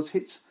Santa Claus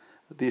hits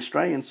the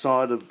Australian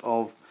side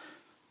of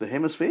the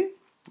hemisphere,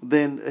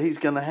 then he's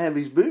going to have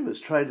his boomers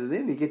traded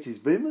in. He gets his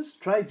boomers,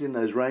 trades in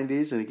those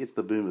reindeers, and he gets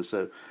the boomers.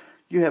 So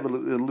you have a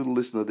little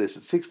listen to this.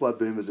 It's 6 white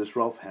boomers. It's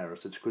Rolf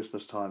Harris. It's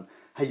Christmas time.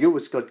 Hey, you're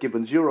with Scott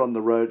Gibbons. You're on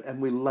the road, and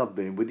we love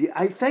being with you.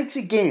 Hey, thanks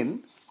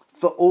again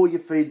for all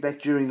your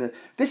feedback during the...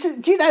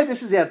 Do you know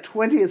this is our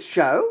 20th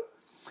show?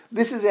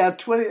 This is our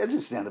 20th,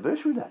 this is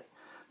anniversary day.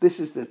 This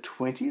is the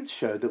 20th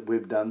show that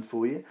we've done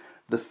for you.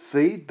 The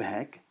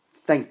feedback,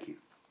 thank you.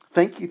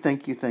 Thank you,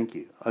 thank you, thank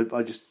you.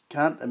 I just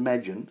can't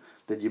imagine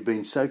that you've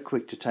been so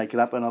quick to take it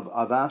up. And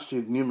I've asked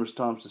you numerous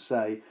times to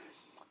say,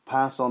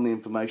 pass on the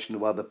information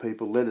to other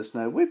people, let us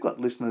know. We've got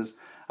listeners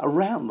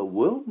around the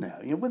world now,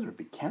 whether it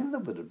be Canada,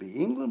 whether it be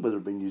England, whether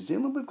it be New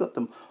Zealand, we've got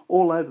them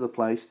all over the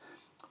place,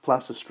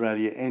 plus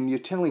Australia. And you're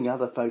telling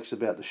other folks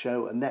about the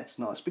show, and that's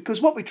nice. Because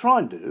what we try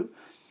and do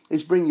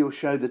is bring you a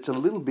show that's a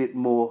little bit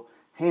more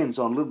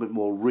hands-on, a little bit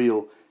more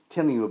real,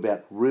 telling you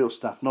about real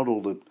stuff, not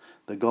all the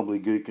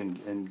gobbledygook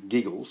and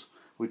giggles.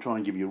 We try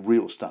and give you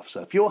real stuff.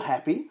 So if you're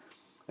happy,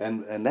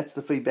 and that's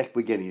the feedback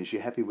we're getting, is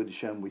you're happy with the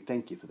show, and we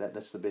thank you for that.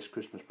 That's the best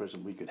Christmas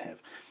present we could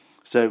have.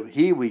 So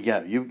here we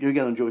go. You're going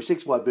to enjoy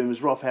 6 White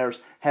Boomers, Rolf Harris.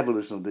 Have a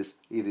listen to this.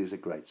 It is a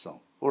great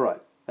song. All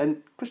right.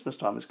 And Christmas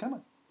time is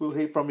coming. We'll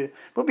hear from you.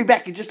 We'll be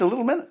back in just a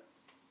little minute.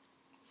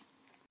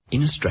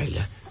 In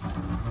Australia,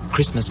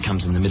 Christmas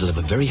comes in the middle of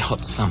a very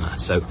hot summer,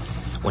 so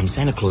when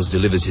Santa Claus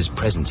delivers his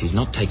presents, he's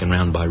not taken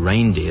round by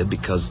reindeer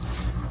because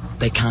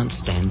they can't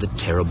stand the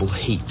terrible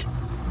heat.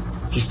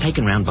 He's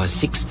taken round by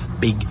 6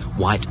 big,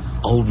 white,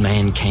 old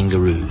man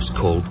kangaroos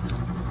called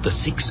the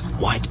 6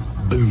 White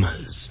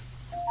Boomers.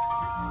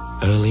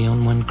 Early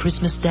on one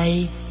Christmas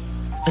day,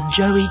 a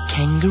Joey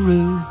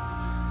kangaroo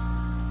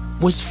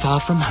was far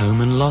from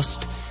home and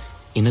lost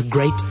in a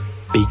great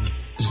big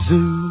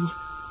zoo.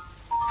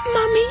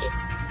 Mummy,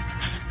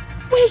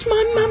 where's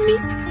my mummy?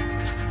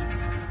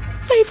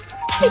 They've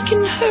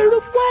taken her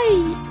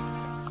away.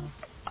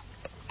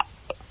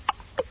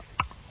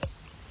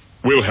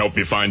 We'll help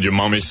you find your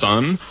mummy,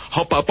 son.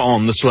 Hop up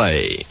on the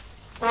sleigh.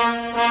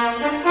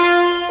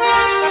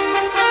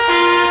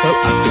 So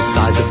up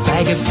beside the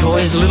bag of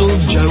toys little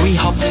Joey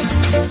hopped.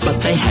 But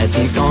they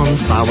hadn't gone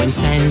far when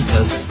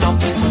Santa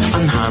stopped,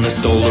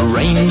 unharnessed all the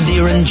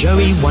reindeer, and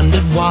Joey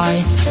wondered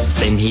why.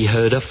 Then he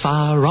heard a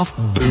far-off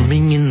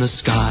booming in the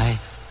sky.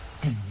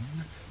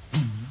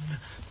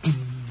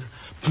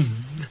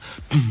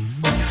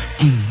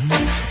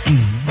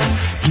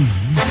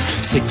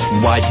 6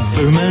 white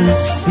boomers,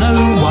 snow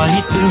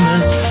white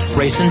boomers,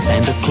 racing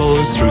Santa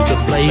Claus through the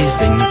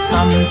blazing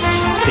sun.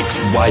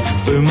 6 white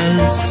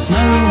boomers,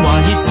 snow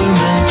white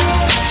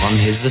boomers, on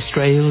his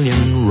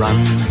Australian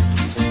run.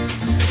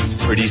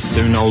 Pretty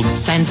soon old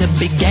Santa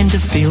began to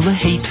feel the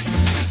heat,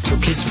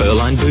 took his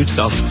fur-lined boots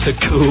off to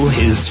cool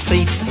his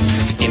feet.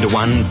 Into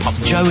one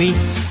popped Joey,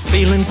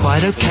 feeling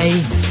quite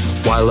okay,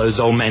 while those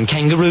old man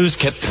kangaroos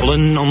kept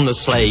pulling on the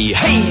sleigh.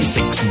 Hey,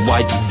 6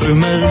 white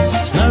boomers,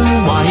 snow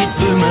white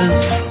boomers,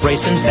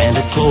 racing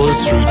Santa Claus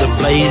through the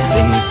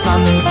blazing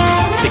sun.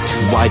 6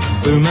 white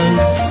boomers,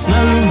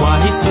 snow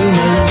white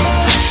boomers,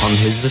 on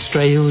his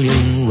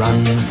Australian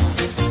run.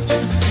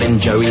 Then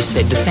Joey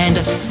said to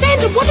Santa,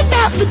 "Santa, what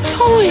about the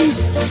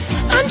toys?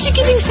 Aren't you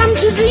giving some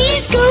to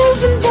these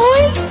girls and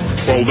boys?"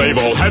 Well, they've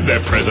all had their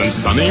presents,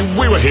 Sonny.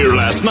 We were here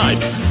last night.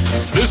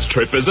 This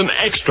trip is an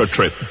extra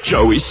trip,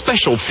 Joey's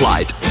special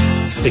flight.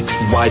 6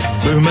 white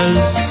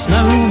boomers,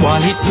 snow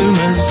white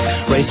boomers,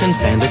 racing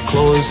Santa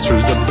Claus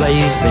through the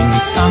blazing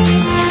sun.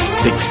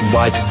 6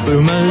 white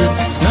boomers,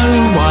 snow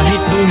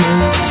white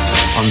boomers,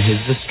 on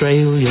his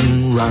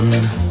Australian run.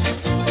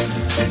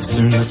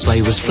 Soon the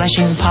sleigh was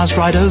flashing past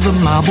right over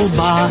Marble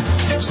Bar.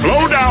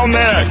 Slow down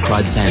there,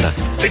 Cried Santa.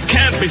 It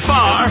can't be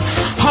far.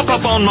 Hop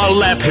up on my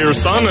lap here,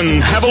 son,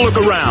 and have a look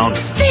around.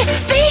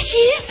 There she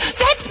is.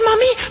 That's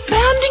Mummy,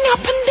 bounding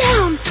up and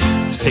down.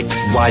 6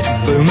 white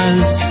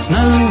boomers,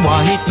 snow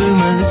white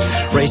boomers,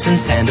 racing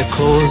Santa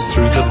Claus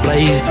through the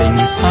blazing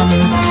sun.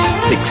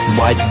 6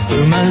 white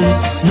boomers,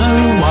 snow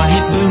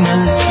white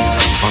boomers,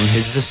 on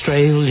his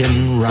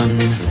Australian run.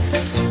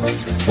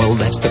 Well,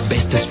 that's the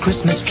bestest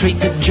Christmas treat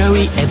that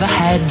Joey ever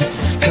had,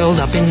 curled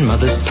up in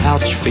Mother's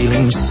pouch,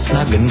 feeling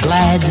snug and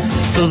glad.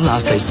 The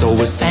last they saw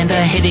was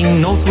Santa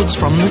heading northwards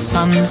from the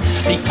sun,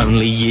 the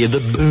only year the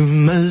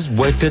boomers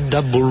worked a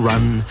double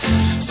run.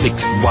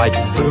 6 white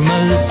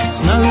boomers,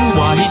 snow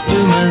white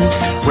boomers,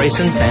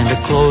 racing Santa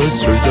Claus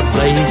through the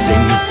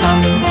blazing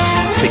sun.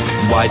 6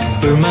 white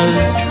boomers,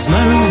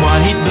 snow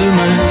white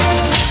boomers,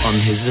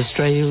 on his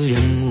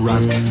Australian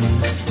run.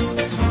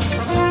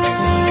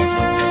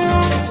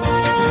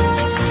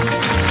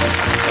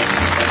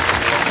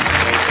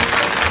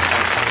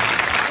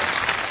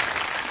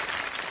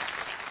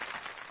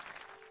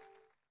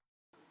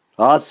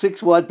 Ah,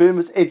 6 white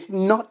boomers. It's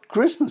not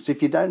Christmas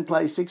if you don't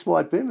play 6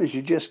 white boomers.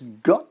 You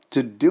just got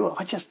to do it.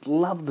 I just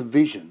love the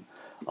vision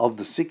of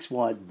the 6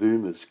 white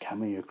boomers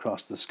coming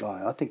across the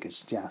sky. I think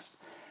it's just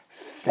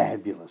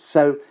fabulous.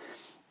 So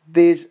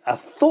there's a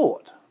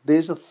thought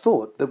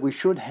that we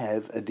should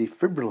have a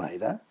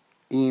defibrillator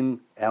in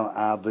our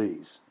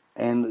RVs.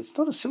 And it's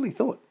not a silly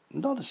thought.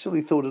 Not a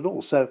silly thought at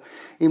all. So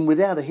in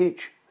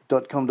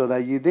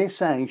withoutahitch.com.au, they're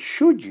saying,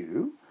 should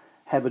you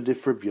have a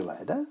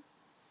defibrillator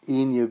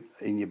in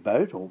your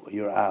boat or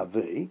your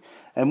RV?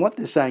 And what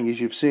they're saying is,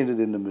 you've seen it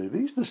in the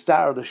movies. The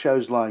star of the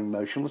show's lying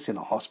motionless in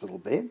a hospital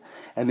bed,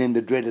 and then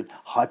the dreaded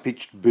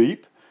high-pitched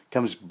beep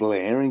comes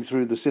blaring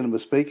through the cinema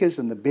speakers,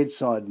 and the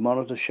bedside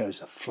monitor shows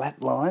a flat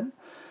line,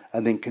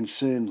 and then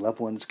concerned loved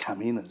ones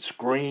come in and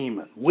scream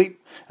and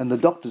weep, and the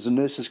doctors and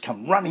nurses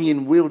come running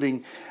in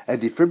wielding a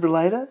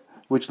defibrillator,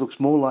 which looks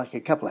more like a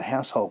couple of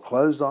household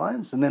clothes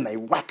irons, and then they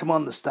whack him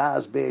on the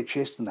star's bare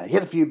chest, and they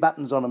hit a few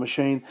buttons on a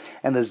machine,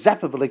 and a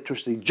zap of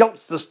electricity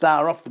jolts the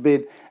star off the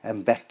bed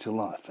and back to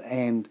life.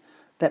 And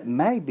that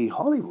may be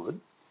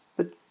Hollywood,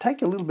 but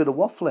take a little bit of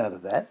waffle out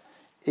of that,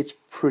 it's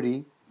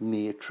pretty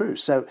near true.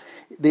 So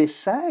they're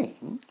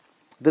saying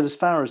that as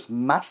far as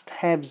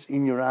must-haves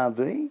in your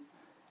RV,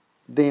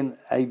 then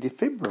a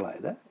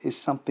defibrillator is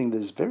something that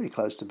is very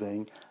close to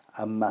being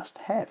a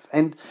must-have.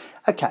 And,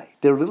 okay,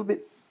 they're a little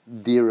bit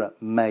dearer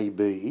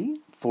maybe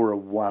for a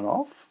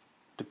one-off,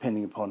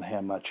 depending upon how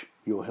much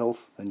your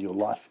health and your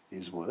life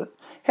is worth.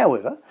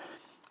 However,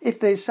 if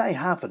there's, say,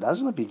 half a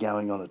dozen of you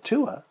going on a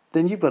tour,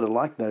 then you've got to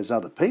like those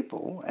other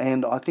people,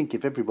 and I think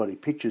if everybody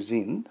pitches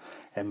in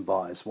and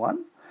buys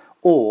one,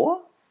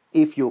 or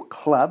if your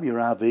club, your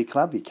RV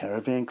club, your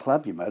caravan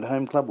club, your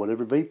motorhome club,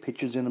 whatever it be,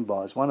 pitches in and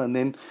buys one, and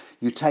then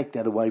you take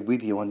that away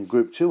with you on your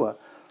group tour,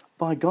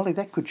 by golly,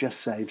 that could just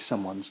save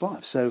someone's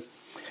life. So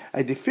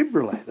a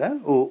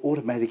defibrillator, or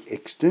automatic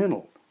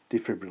external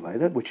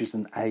defibrillator, which is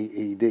an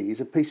AED,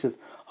 is a piece of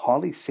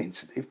highly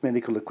sensitive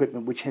medical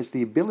equipment which has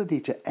the ability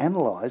to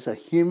analyse a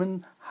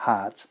human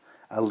heart's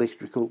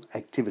electrical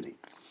activity.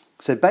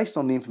 So based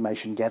on the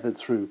information gathered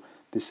through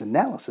this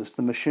analysis,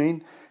 the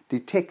machine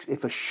detects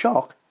if a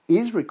shock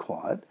is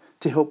required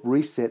to help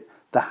reset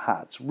the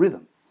heart's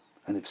rhythm.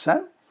 And if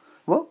so,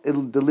 well,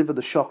 it'll deliver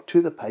the shock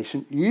to the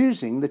patient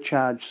using the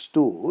charge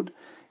stored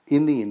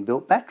in the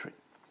inbuilt battery.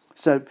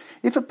 So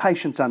if a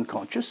patient's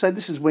unconscious, so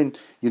this is when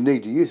you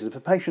need to use it, if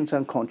a patient's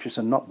unconscious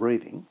and not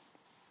breathing,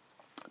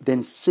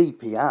 then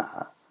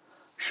CPR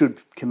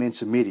should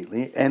commence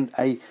immediately, and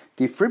a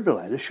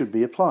defibrillator should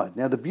be applied.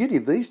 Now, the beauty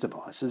of these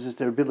devices is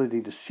their ability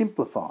to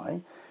simplify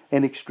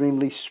an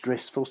extremely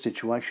stressful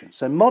situation.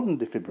 So modern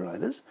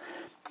defibrillators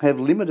have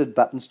limited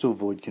buttons to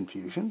avoid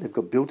confusion. They've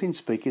got built-in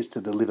speakers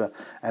to deliver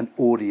an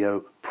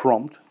audio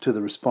prompt to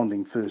the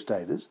responding first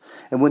aiders.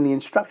 And when the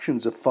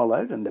instructions are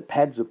followed and the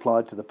pads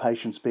applied to the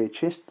patient's bare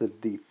chest, the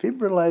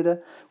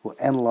defibrillator will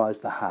analyse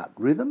the heart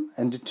rhythm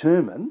and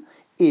determine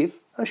if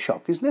a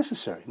shock is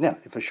necessary. Now,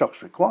 if a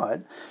shock's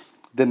required,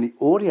 then the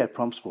audio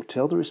prompts will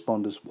tell the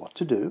responders what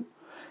to do.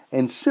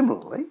 And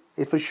similarly,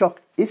 if a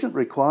shock isn't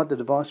required, the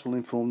device will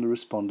inform the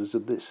responders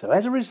of this. So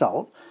as a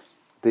result,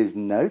 there's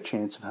no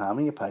chance of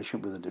harming a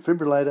patient with a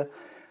defibrillator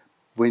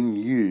when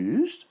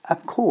used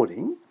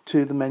according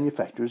to the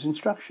manufacturer's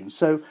instructions.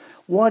 So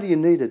why do you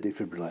need a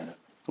defibrillator?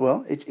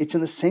 Well, it's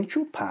an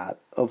essential part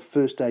of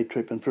first aid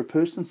treatment for a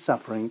person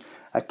suffering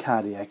a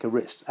cardiac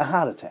arrest, a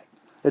heart attack.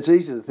 It's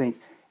easy to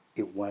think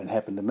it won't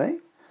happen to me,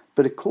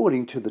 but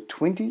according to the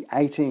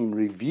 2018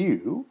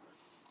 review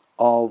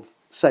of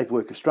Safe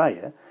Work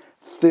Australia,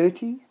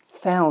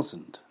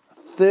 30,000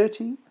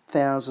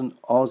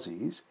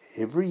 Aussies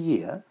every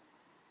year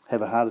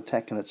have a heart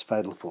attack and it's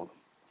fatal for them.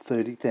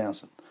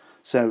 30,000.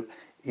 So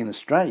in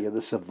Australia,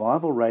 the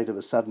survival rate of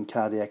a sudden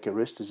cardiac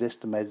arrest is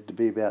estimated to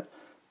be about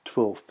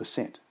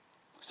 12%.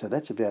 So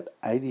that's about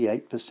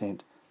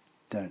 88%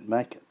 don't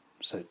make it.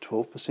 So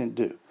 12%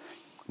 do.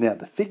 Now,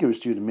 the figure is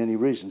due to many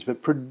reasons,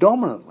 but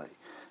predominantly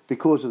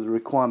because of the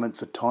requirement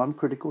for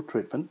time-critical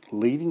treatment.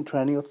 Leading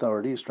training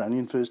authority,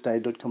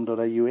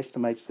 australianfirstaid.com.au,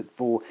 estimates that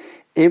for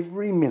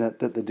every minute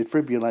that the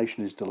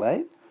defibrillation is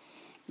delayed,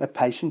 a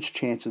patient's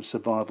chance of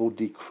survival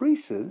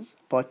decreases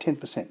by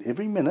 10%.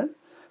 Every minute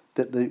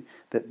that the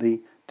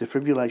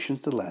defibrillation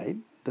is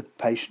delayed, the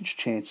patient's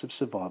chance of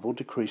survival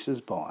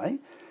decreases by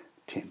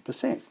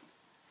 10%.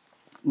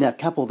 Now,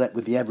 couple that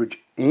with the average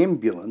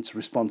ambulance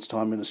response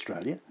time in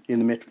Australia, in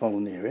the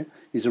metropolitan area,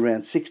 is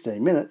around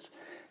 16 minutes,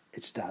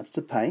 it starts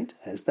to paint,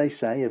 as they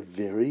say, a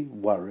very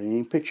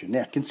worrying picture.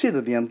 Now,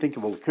 consider the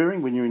unthinkable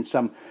occurring when you're in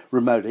some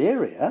remote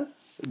area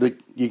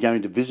that you're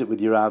going to visit with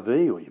your RV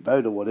or your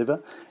boat or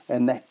whatever,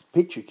 and that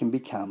picture can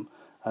become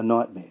a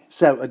nightmare.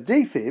 So a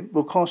defib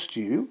will cost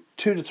you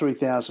 $2,000 to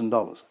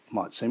 $3,000.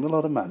 Might seem a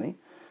lot of money,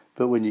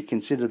 but when you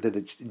consider that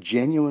it's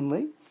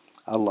genuinely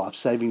a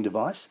life-saving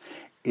device,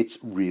 it's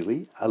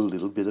really a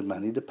little bit of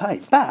money to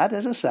pay. But,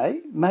 as I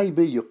say,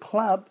 maybe your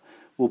club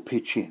will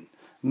pitch in.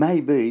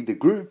 Maybe the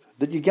group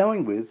that you're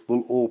going with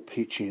will all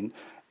pitch in,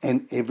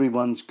 and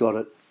everyone's got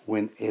it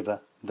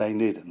whenever they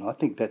need it. And I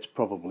think that's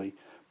probably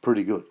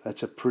pretty good.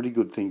 That's a pretty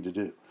good thing to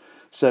do.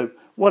 So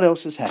what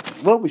else is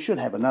happening? Well, we should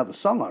have another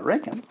song, I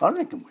reckon. I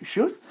reckon we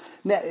should.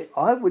 Now,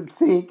 I would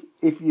think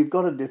if you've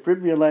got a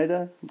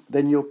defibrillator,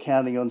 then you're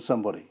counting on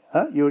somebody.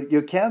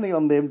 You're counting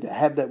on them to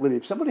have that with you.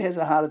 If somebody has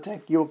a heart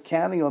attack, you're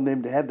counting on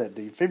them to have that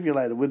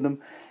defibrillator with them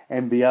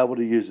and be able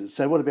to use it.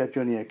 So what about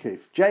Johnny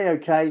O'Keefe?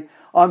 JOK,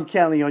 I'm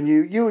counting on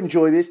you. You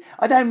enjoy this.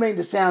 I don't mean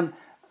to sound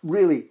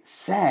really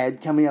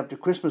sad coming up to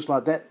Christmas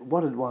like that.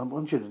 What I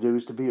want you to do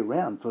is to be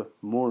around for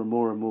more and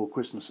more and more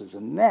Christmases.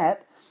 And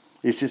that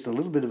is just a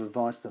little bit of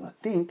advice that I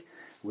think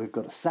we've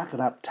got to suck it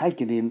up,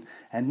 take it in,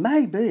 and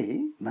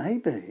maybe,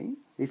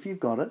 if you've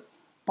got it,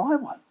 buy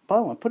one.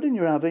 Put it in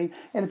your RV,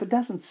 and if it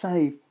doesn't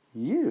save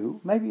you,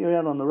 maybe you're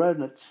out on the road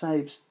and it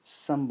saves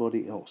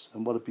somebody else.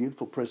 And what a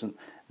beautiful present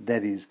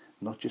that is,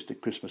 not just at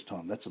Christmas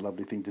time. That's a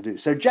lovely thing to do.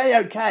 So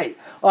JOK,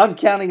 I'm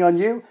counting on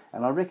you,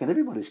 and I reckon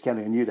everybody's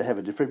counting on you to have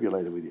a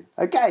defibrillator with you.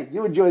 Okay,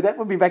 you enjoy that.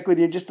 We'll be back with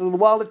you in just a little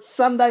while. It's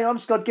Sunday. I'm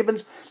Scott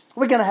Gibbons.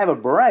 We're going to have a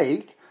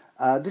break.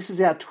 This is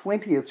our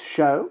 20th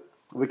show.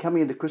 We're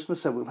coming into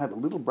Christmas, so we'll have a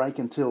little break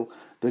until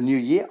the new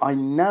year. I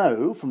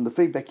know from the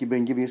feedback you've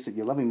been giving us that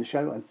you're loving the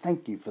show, and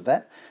thank you for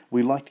that.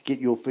 We like to get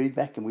your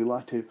feedback, and we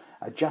like to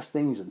adjust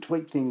things and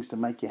tweak things to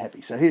make you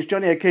happy. So here's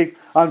Johnny O'Keefe.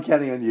 I'm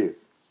counting on you.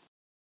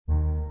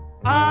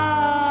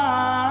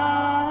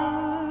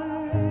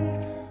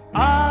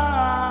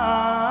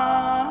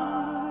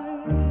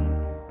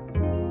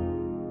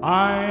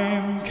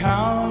 I'm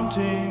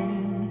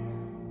counting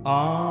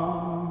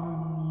on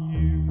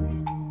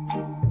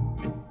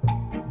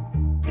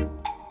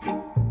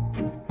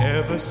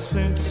ever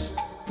since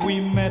we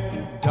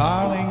met,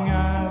 darling,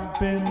 I've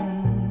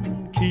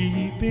been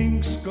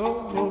keeping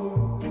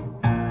score.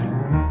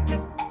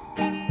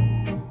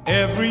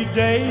 Every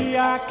day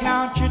I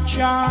count your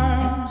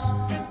charms,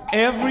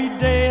 every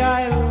day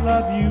I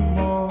love you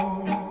more.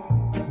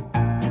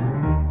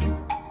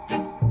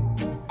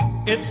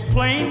 It's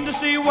plain to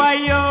see why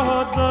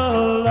you're the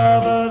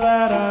lover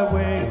that I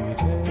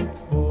waited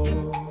for.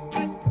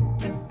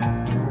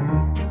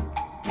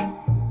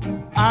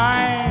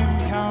 I'm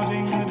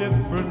counting the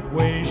different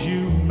ways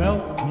you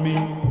melt me.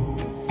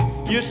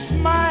 Your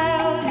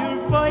smile, your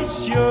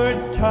voice, your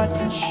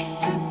touch.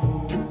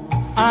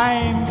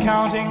 I'm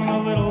counting the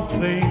little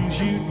things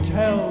you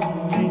tell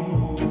me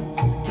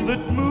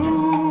that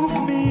move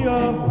me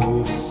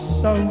oh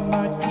so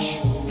much.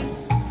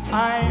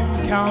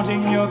 I'm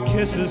counting your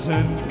kisses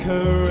and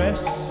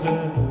caresses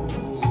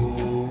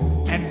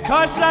and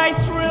 'cause I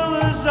thrill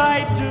as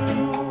I do,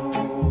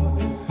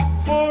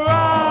 for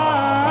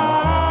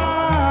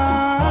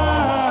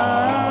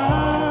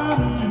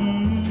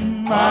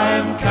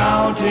I'm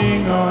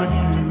counting on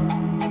you.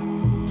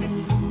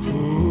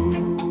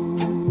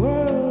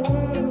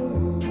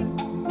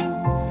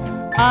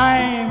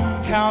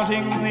 I'm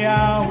counting the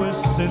hours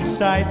since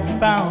I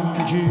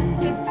found you,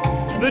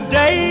 the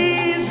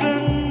days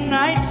and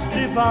nights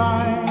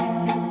divine.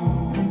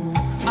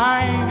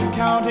 I'm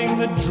counting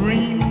the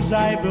dreams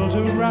I built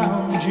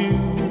around you,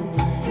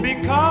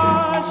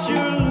 because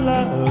your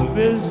love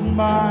is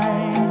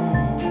mine.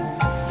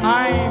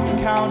 I'm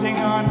counting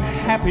on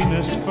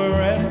happiness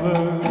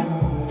forever.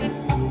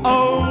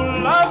 Oh,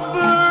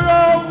 lover,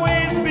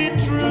 always be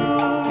true,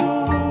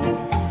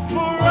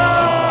 for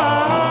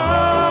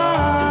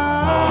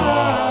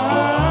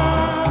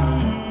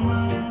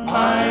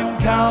I'm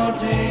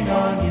counting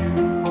on you.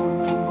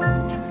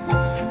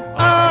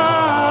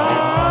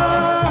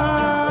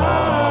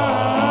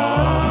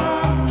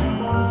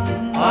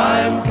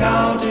 I'm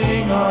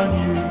counting on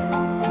you.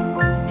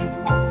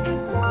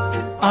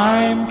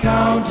 I'm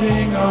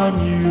counting on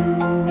you.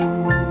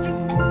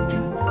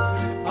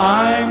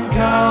 I'm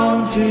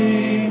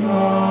counting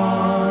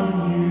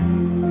on you.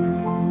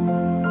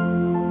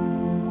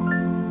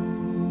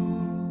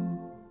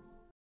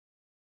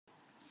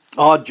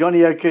 Oh,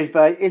 Johnny O'Keefe,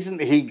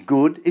 isn't he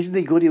good? Isn't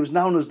he good? He was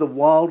known as the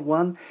Wild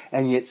One,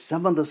 and yet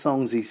some of the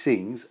songs he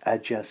sings are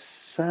just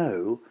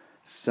so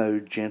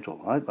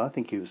gentle. I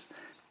think he was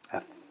a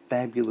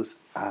fabulous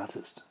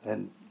artist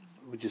and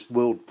just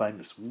world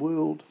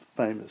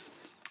famous.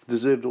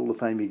 Deserved all the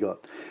fame he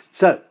got.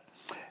 So,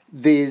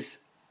 there's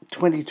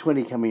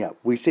 2020 coming up.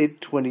 We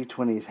said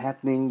 2020 is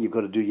happening. You've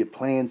got to do your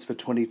plans for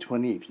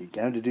 2020. If you're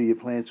going to do your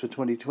plans for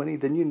 2020,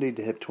 then you need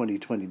to have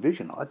 2020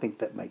 vision. I think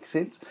that makes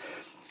sense.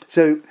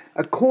 So,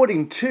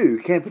 according to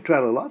Camper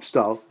Trailer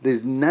Lifestyle,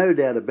 there's no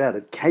doubt about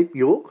it, Cape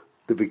York,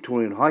 the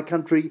Victorian High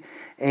Country,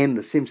 and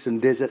the Simpson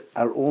Desert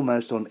are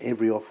almost on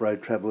every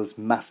off-road traveller's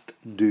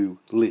must-do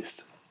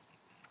list.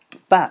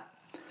 But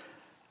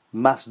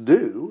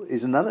must-do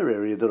is another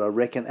area that I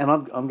reckon, and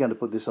I'm going to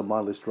put this on my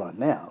list right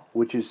now,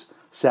 which is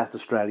South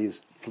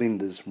Australia's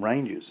Flinders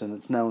Ranges, and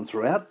it's known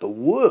throughout the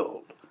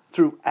world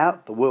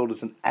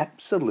as an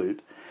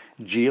absolute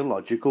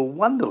geological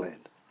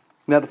wonderland.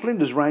 Now, the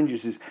Flinders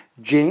Ranges is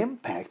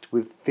jam-packed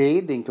with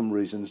fair dinkum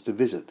reasons to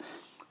visit.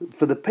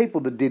 For the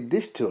people that did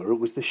this tour, it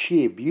was the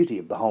sheer beauty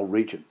of the whole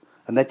region,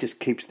 and that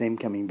just keeps them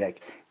coming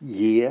back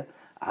year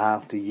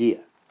after year.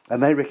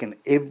 And they reckon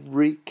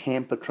every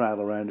camper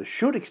trailer owner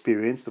should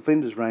experience the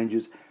Flinders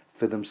Ranges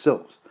for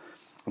themselves.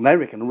 And they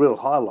reckon a real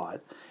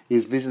highlight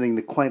is visiting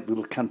the quaint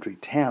little country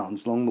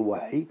towns along the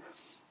way,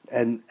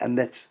 and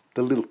that's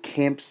the little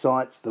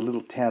campsites, the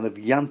little town of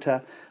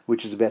Yunta,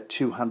 which is about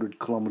 200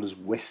 kilometres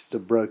west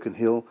of Broken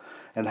Hill,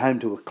 and home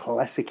to a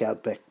classic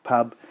outback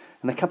pub,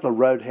 and a couple of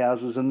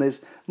roadhouses, and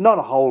there's not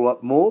a whole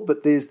lot more,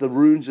 but there's the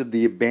ruins of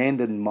the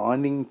abandoned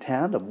mining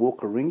town of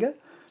Walkeringa,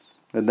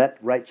 and that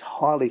rates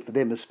highly for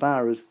them as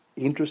far as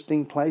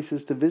interesting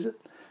places to visit.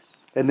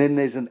 And then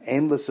there's an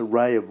endless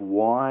array of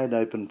wide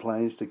open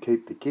plains to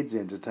keep the kids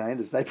entertained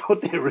as they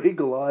put their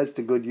eagle eyes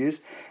to good use,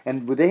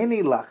 and with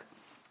any luck,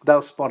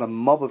 they'll spot a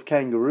mob of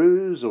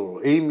kangaroos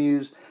or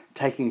emus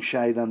taking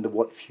shade under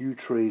what few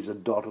trees are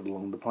dotted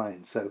along the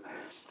plains. So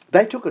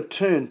they took a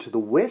turn to the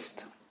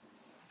west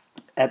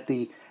at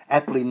the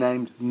aptly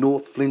named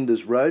North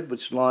Flinders Road,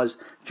 which lies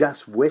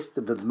just west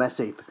of the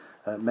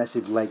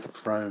massive Lake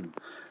Frome.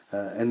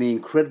 And the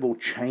incredible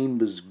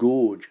Chambers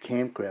Gorge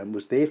campground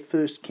was their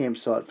first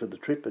campsite for the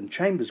trip, and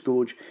Chambers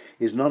Gorge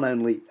is not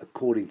only,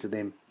 according to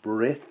them,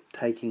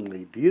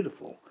 breathtakingly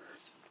beautiful,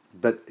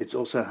 but it's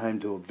also home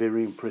to a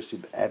very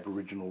impressive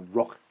Aboriginal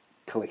rock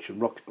collection,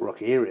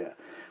 rock area,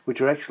 which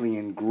are actually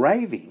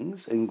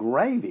engravings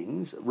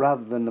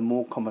rather than the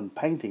more common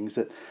paintings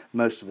that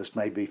most of us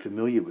may be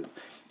familiar with.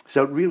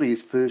 So it really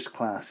is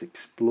first-class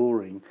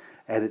exploring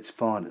at its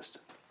finest.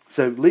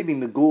 So leaving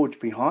the gorge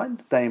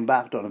behind, they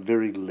embarked on a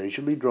very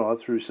leisurely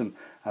drive through some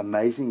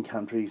amazing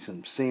country,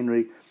 some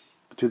scenery,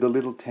 to the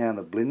little town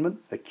of Blinman,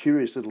 a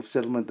curious little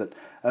settlement that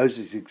owes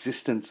its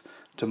existence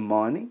to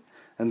mining.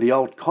 And the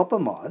old copper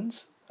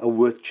mines are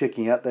worth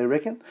checking out, they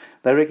reckon.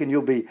 They reckon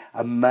you'll be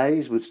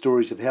amazed with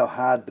stories of how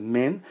hard the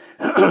men,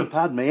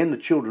 and the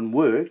children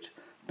worked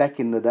back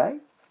in the day.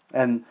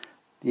 And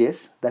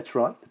yes, that's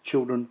right, the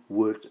children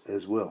worked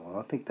as well. And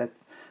I think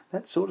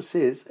that sort of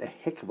says a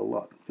heck of a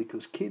lot,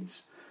 because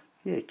kids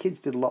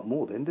did a lot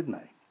more then, didn't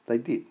they? They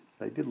did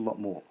a lot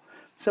more.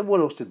 So what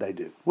else did they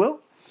do? Well,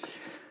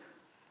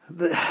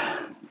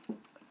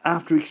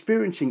 after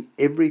experiencing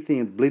everything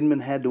that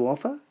Blinman had to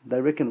offer,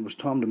 they reckon it was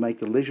time to make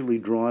the leisurely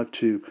drive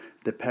to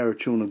the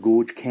Parachuna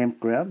Gorge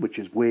campground, which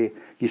is where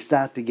you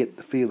start to get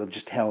the feel of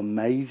just how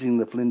amazing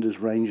the Flinders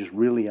Ranges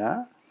really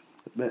are.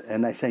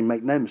 And they say,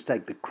 make no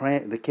mistake,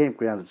 the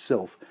campground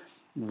itself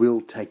will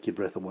take your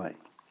breath away.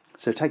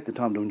 So take the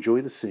time to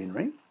enjoy the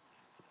scenery.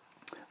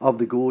 of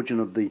the gorge and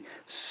of the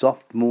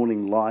soft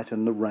morning light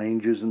and the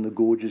ranges and the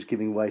gorges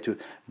giving way to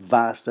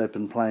vast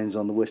open plains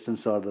on the western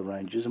side of the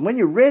ranges. And when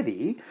you're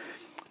ready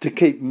to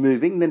keep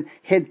moving, then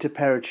head to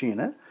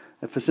Parachina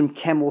for some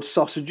camel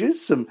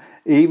sausages, some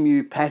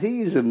emu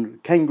patties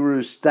and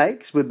kangaroo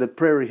steaks with the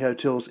Prairie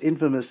Hotel's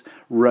infamous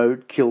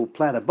roadkill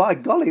platter. By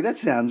golly, that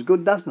sounds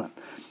good, doesn't it?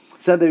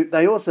 So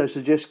they also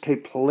suggest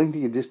keep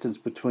plenty of distance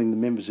between the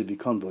members of your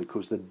convoy,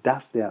 because the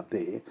dust out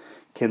there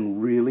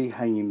can really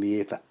hang in the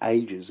air for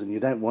ages, and you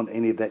don't want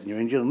any of that in your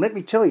engine. And let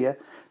me tell you,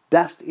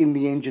 dust in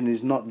the engine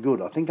is not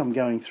good. I think I'm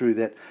going through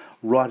that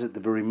right at the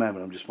very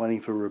moment. I'm just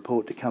waiting for a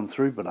report to come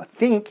through, but I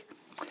think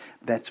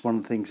that's one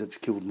of the things that's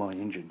killed my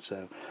engine.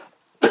 So,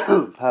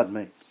 pardon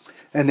me.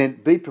 And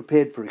then be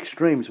prepared for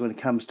extremes when it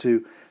comes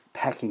to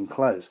packing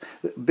clothes.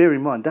 Bear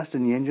in mind, dust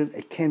in the engine,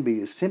 it can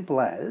be as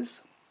simple as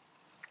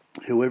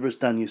whoever's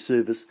done your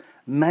service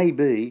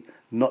maybe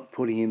not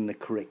putting in the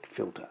correct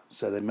filter.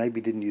 So they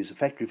maybe didn't use a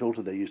factory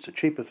filter, they used a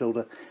cheaper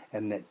filter,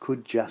 and that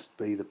could just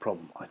be the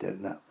problem. I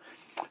don't know.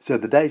 So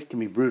the days can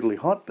be brutally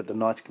hot, but the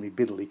nights can be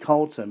bitterly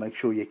cold, so make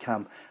sure you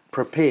come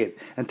prepared.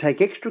 And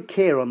take extra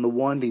care on the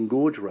winding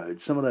gorge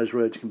roads. Some of those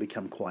roads can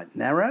become quite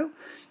narrow,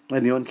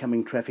 and the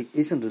oncoming traffic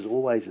isn't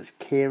always as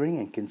caring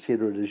and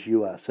considerate as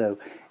you are. So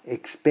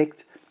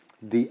expect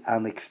the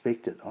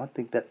unexpected. I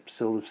think that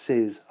sort of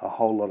says a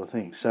whole lot of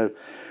things. So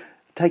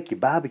take your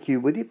barbecue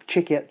with you.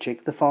 Check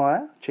the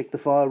fire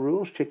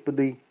rules. Check with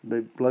the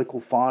local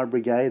fire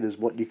brigade as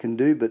what you can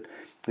do. But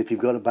if you've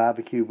got a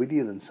barbecue with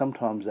you, then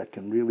sometimes that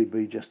can really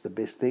be just the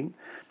best thing.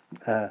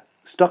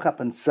 Stock up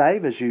and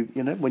save as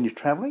when you're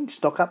travelling.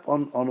 Stock up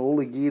on all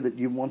the gear that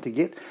you want to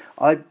get.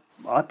 I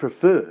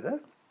prefer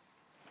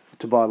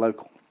to buy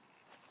local.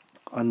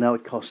 I know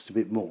it costs a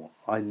bit more.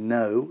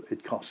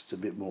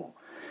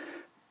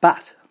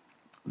 But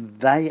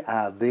they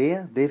are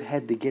there. They've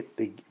had to get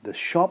the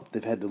shop.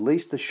 They've had to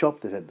lease the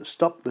shop. They've had to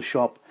stock the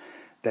shop.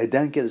 They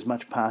don't get as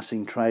much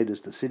passing trade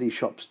as the city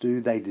shops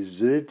do. They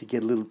deserve to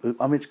get a little...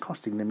 I mean, it's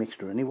costing them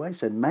extra anyway,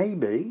 so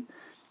maybe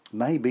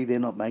they're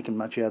not making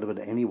much out of it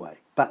anyway.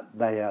 But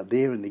they are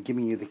there and they're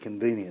giving you the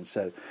convenience.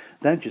 So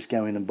don't just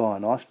go in and buy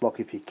an ice block.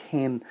 If you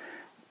can,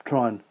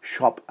 try and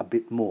shop a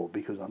bit more,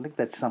 because I think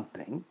that's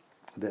something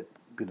that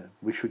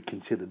we should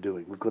consider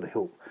doing. We've got to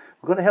help.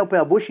 We've got to help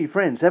our bushy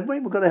friends, haven't we?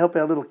 We've got to help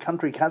our little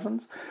country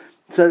cousins.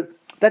 So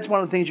that's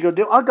one of the things you've got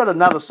to do. I've got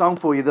another song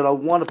for you that I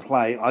want to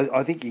play.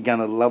 I think you're going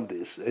to love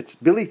this. It's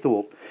Billy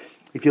Thorpe.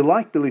 If you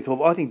like Billy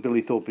Thorpe, I think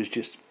Billy Thorpe is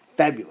just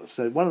fabulous.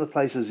 So one of the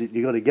places that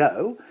you've got to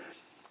go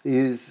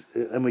is,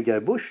 and we go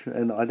bush,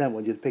 and I don't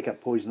want you to pick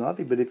up Poison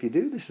Ivy, but if you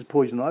do, this is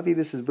Poison Ivy,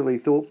 this is Billy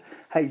Thorpe.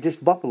 Hey,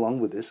 just bop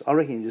along with this. I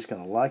reckon you're just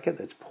going to like it.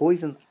 It's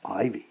Poison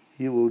Ivy.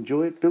 You will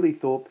enjoy it. Billy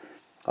Thorpe.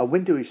 I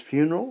went to his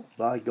funeral.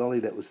 By golly,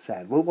 that was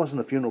sad. Well, it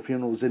wasn't a funeral.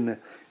 Funeral was in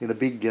a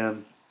big, I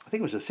think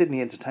it was a Sydney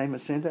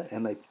Entertainment Centre,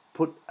 and they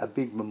put a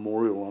big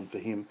memorial on for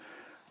him.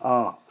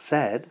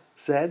 Sad,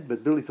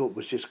 but Billy Thorpe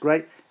was just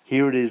great.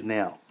 Here it is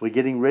now. We're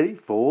getting ready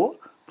for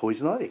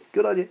Poison Ivy.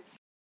 Good idea.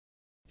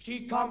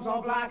 She comes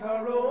up like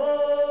a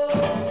rose,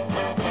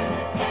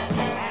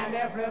 and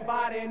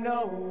everybody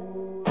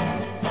knows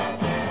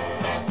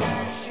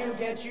she'll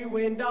get you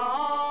indoors.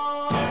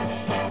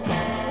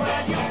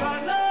 Well, you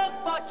can look,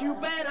 but you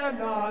better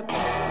not.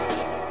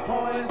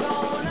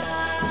 Poison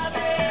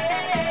Ivy,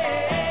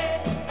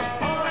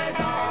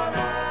 Poison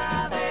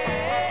Ivy.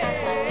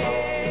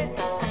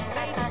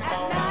 Late at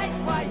night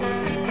while you're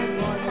sleeping,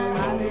 Poison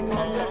Ivy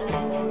comes.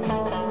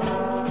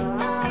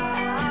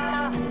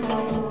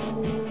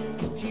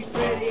 She's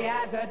pretty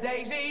as a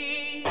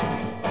daisy,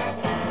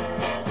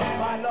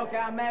 but look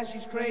how man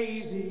she's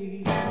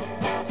crazy.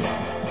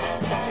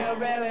 She'll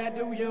really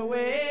do you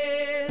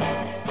in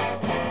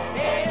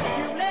if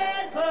you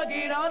let her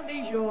get under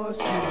your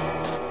skin.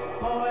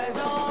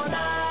 Poison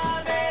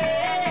Ivy,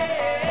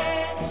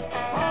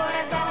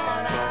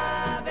 Poison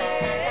Ivy.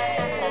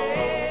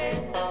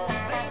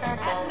 Late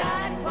at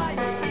night while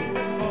you're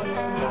sleeping,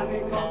 Poison Ivy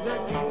comes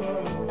again.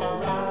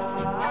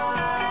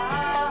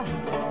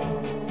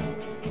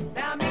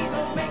 Now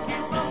measles make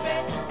you bumpy,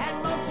 and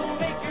mumps will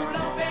make you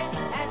lumpy,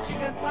 and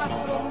chicken pox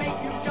will make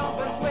you jump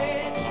and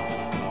twitch.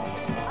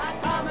 A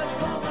common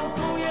cold will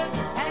cool you,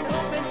 and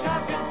whooping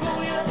cough can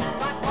fool you,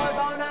 but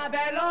Poison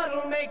Ivy, Lord,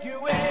 will make you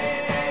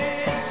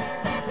itch.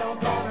 You're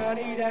gonna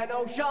need an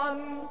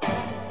ocean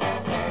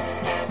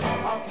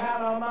of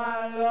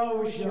calamine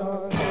lotion.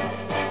 You'll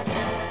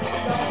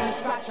be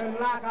scratching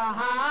like a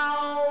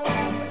hound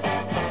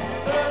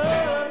the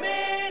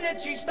minute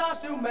she starts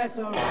to mess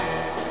around.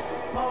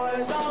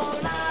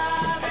 Poison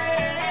Ivy,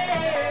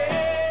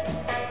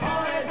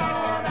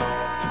 Poison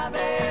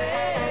Ivy.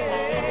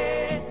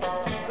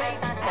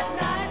 Late at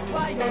night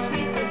while you're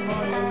sleeping,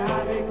 Poison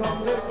Ivy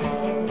comes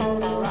again.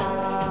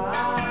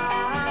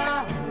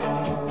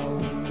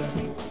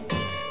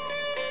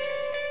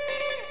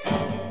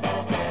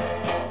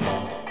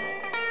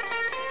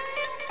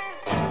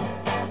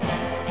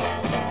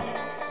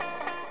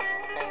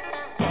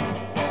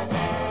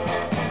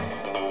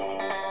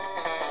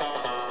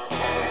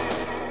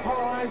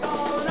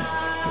 Poison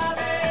Ivy.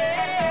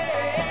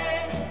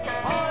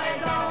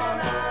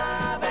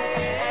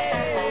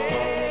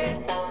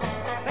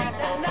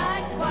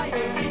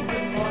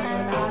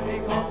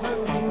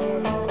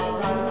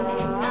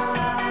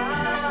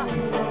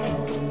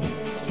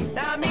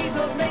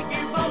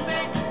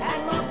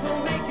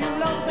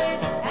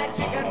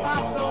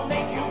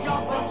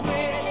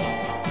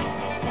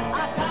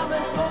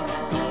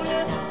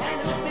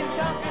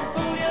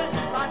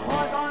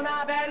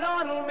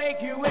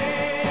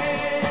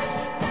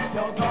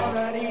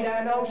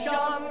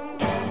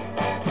 ocean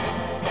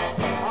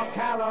of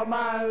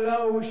calamine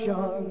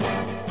lotion.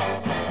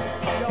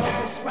 You'll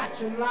be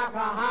scratching like a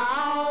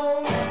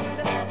hound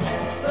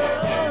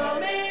the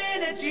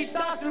minute she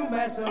starts to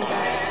mess around.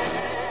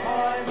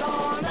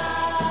 Poison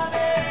ivy,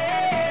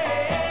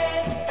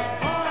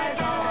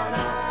 poison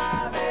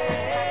ivy.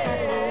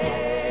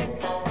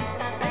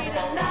 Late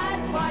at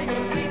night while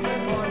you're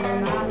sleeping,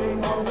 poison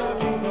ivy goes a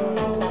keeping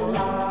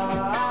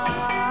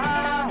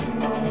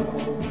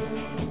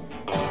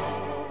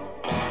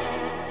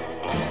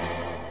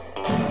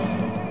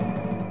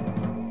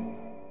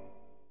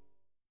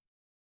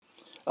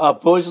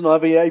Poison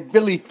Ivy,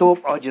 Billy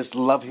Thorpe, I just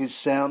love his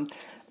sound.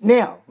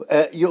 Now,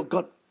 you've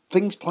got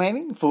things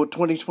planning for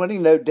 2020,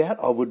 no doubt,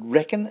 I would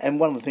reckon, and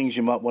one of the things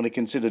you might want to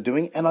consider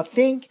doing, and I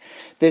think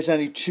there's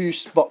only 2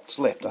 spots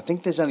left.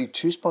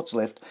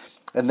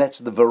 And that's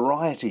the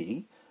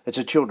Variety, it's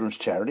a children's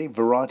charity,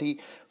 Variety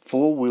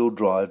 4-wheel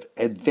drive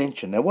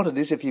adventure. Now, what it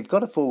is, if you've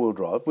got a 4-wheel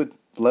drive with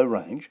low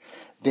range,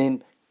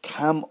 then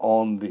come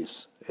on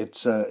this.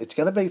 It's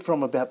going to be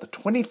from about the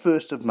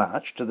 21st of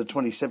March to the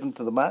 27th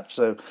of March,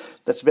 so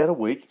that's about a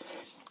week.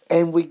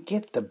 And we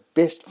get the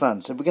best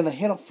fun. So we're going to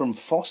head off from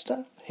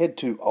Foster, head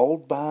to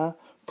Old Bar,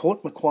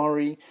 Port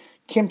Macquarie,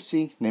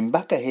 Kempsey,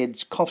 Nambucca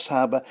Heads, Coffs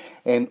Harbour,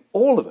 and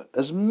all of it,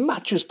 as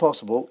much as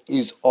possible,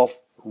 is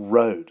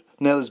off-road.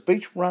 Now, there's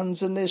beach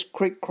runs and there's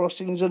creek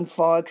crossings and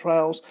fire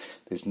trails.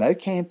 There's no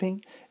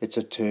camping. It's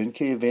a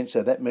turnkey event,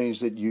 so that means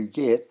that you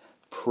get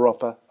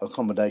proper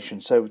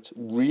accommodation. So it's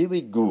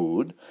really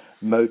good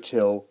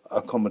motel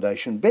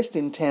accommodation, best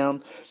in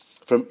town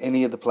from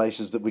any of the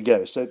places that we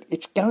go. So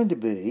it's going to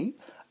be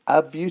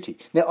a beauty.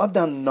 Now, I've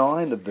done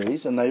 9 of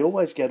these, and they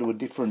always go to a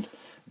different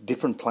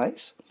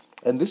place.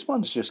 And this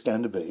one's just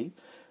going to be,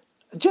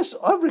 I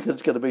reckon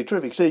it's going to be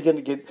terrific. So you're going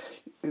to get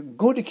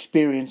good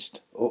experienced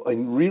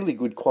and really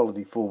good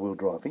quality 4-wheel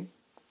driving,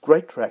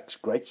 great tracks,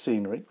 great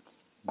scenery,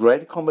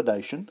 great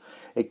accommodation,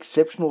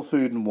 exceptional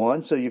food and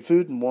wine. So your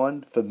food and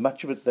wine, for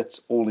much of it,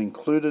 that's all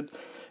included.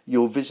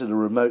 You'll visit a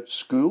remote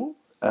school.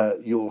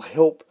 You'll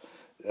help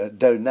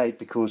donate,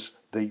 because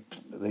the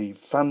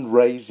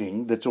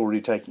fundraising that's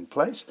already taking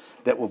place,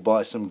 that will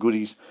buy some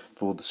goodies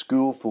for the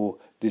school, for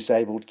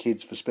disabled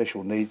kids, for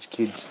special needs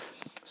kids.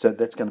 So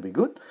that's going to be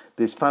good.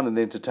 There's fun and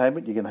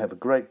entertainment. You're going to have a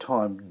great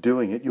time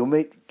doing it. You'll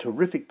meet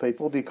terrific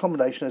people. The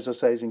accommodation, as I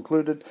say, is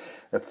included.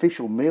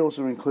 Official meals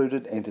are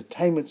included.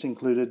 Entertainment's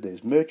included.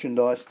 There's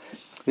merchandise.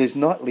 There's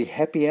nightly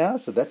happy hour,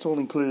 so that's all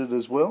included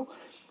as well.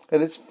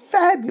 And it's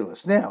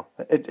fabulous. Now,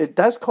 it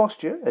does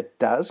cost you. It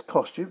does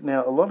cost you.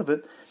 Now, a lot of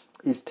it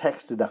is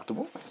tax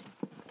deductible.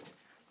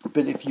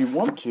 But if you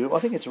want to, I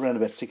think it's around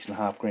about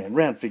 $6,500.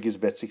 Round figures,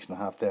 about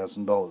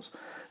 $6,500.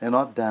 And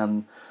I've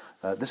done,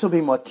 this will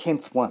be my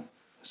 10th one.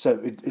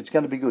 So it's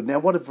going to be good. Now,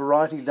 what have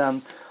Variety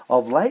done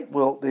of late?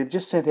 Well, they've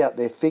just sent out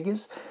their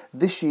figures.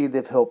 This year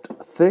they've helped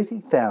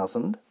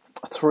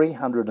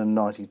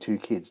 30,392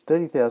 kids.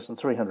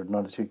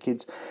 30,392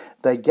 kids.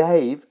 They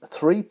gave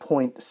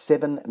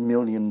 $3.7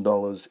 million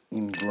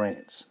in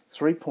grants.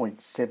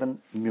 $3.7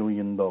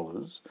 million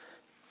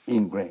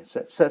in grants.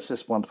 That's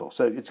just wonderful.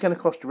 So it's going to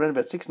cost you around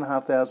about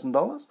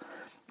 $6,500,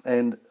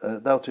 and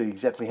they'll tell you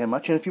exactly how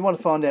much. And if you want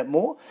to find out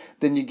more,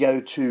 then you go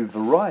to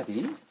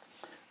Variety.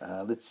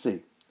 Let's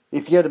see.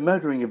 If you go to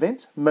motoring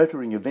events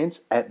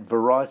at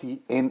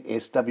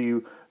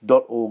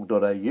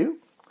varietynsw.org.au.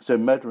 So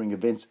motoring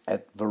events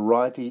at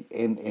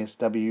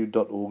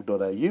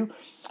varietynsw.org.au,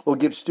 or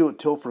give Stuart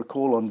Telfer a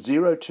call on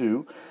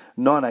 02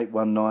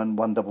 9819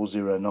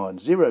 1009,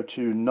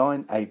 02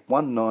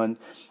 9819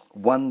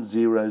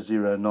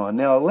 1009.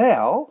 Now,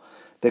 allow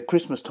that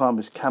Christmas time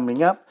is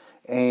coming up,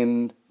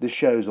 and the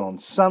show's on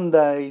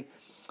Sunday,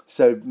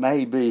 so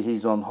maybe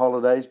he's on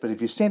holidays, but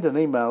if you send an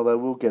email, they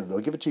will get it. I'll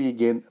give it to you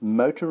again,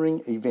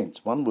 motoring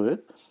events, one word,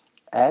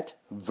 at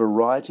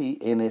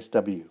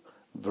varietynsw,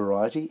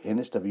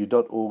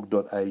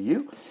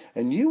 varietynsw.org.au,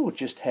 and you will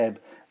just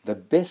have the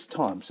best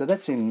time. So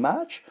that's in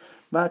March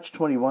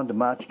 21 to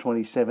March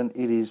 27.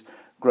 It is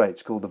great.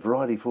 It's called the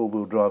Variety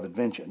 4-Wheel Drive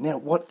Adventure. Now,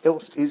 what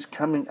else is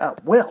coming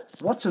up? Well,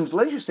 Watson's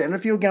Leisure Centre.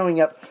 If you're going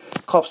up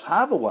Coffs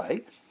Harbour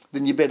way,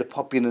 then you better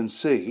pop in and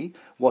see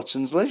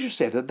Watson's Leisure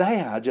Centre.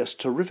 They are just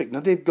terrific. Now,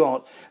 they've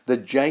got the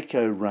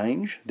Jayco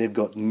range. They've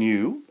got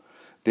new.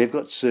 They've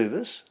got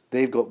service.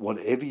 They've got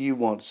whatever you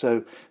want.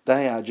 So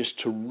they are just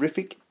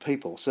terrific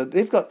people. So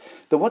they've got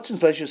the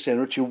Watson's Leisure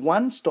Centre. It's your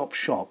one-stop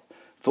shop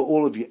for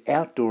all of your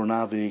outdoor and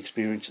RV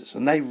experiences.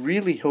 And they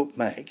really help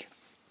make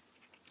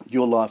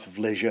your life of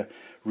leisure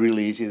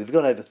really easy. They've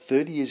got over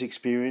 30 years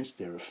experience.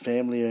 They're a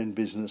family-owned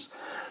business.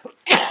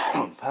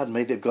 Pardon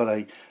me. They've got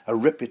a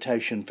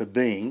reputation for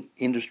being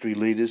industry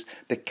leaders.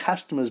 The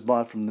customers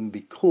buy from them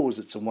because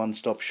it's a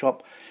one-stop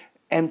shop.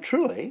 And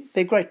truly,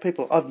 they're great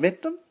people. I've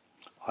met them.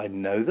 I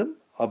know them.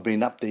 I've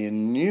been up there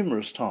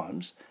numerous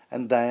times,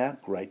 and they are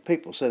great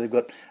people. So they've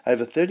got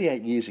over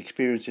 38 years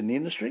experience in the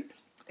industry,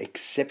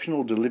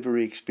 exceptional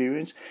delivery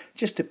experience.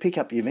 Just to pick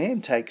up your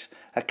van takes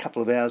a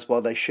couple of hours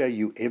while they show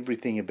you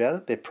everything about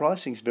it. Their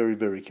pricing's very,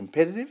 very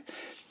competitive.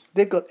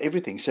 They've got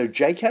everything. So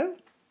Jayco,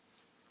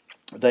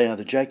 They are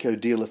the Jayco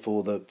dealer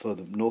for the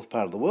north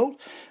part of the world.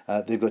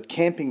 They've got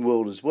Camping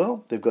World as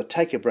well. They've got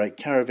Take a Break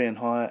Caravan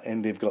Hire,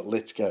 and they've got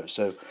Let's Go.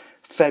 So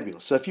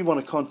fabulous. So if you want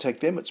to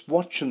contact them, it's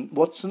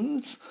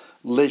Watson's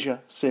Leisure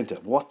Centre.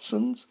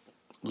 Watson's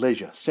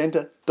Leisure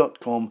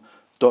Centre.com.au,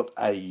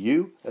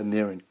 and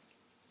they're in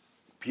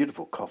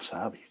beautiful Coffs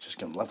Harbour. You're just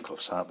going to love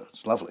Coffs Harbour.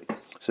 It's lovely.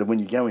 So when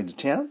you go into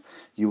town,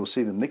 you will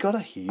see them. They've got a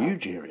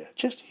huge area,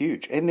 just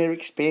huge, and they're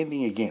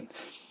expanding again.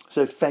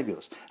 So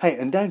fabulous. Hey,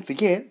 and don't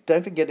forget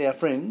our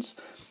friends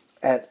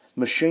at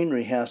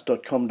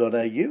machineryhouse.com.au,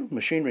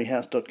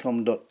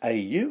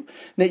 machineryhouse.com.au.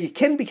 Now, you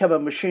can become a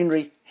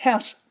Machinery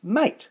House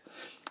mate.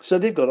 So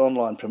they've got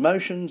online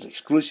promotions,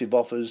 exclusive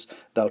offers.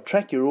 They'll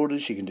track your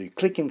orders. You can do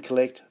click and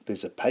collect.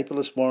 There's a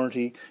paperless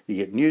warranty. You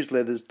get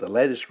newsletters, the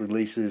latest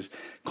releases,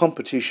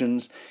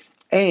 competitions,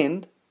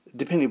 and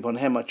depending upon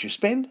how much you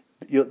spend,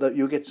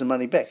 you'll get some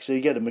money back. So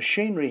you go to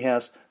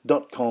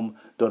machineryhouse.com.au,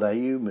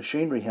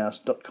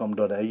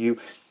 machineryhouse.com.au.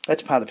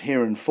 That's part of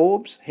Hare &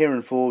 Forbes.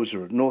 Hare & Forbes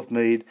are at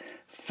Northmead.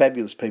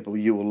 Fabulous people.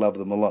 You will love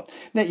them a lot.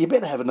 Now, you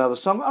better have another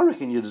song. I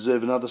reckon you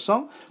deserve another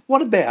song.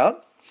 What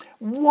about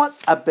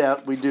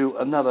we do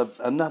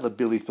another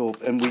Billy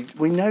Thorpe? And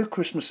we know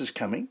Christmas is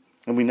coming,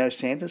 and we know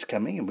Santa's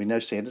coming, and we know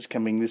Santa's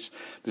coming this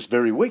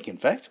very week, in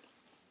fact.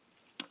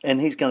 And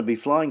he's going to be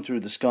flying through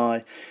the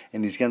sky,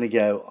 and he's going to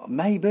go,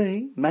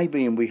 maybe,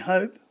 and we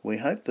hope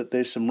that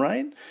there's some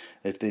rain.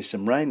 If there's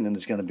some rain, then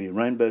there's going to be a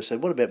rainbow. So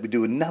what about we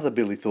do another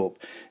Billy Thorpe,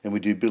 and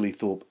we do Billy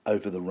Thorpe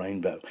Over the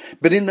Rainbow.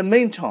 But in the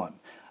meantime,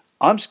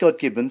 I'm Scott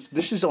Gibbons.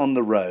 This is On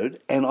The Road,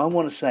 and I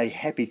want to say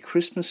Happy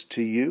Christmas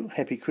to you.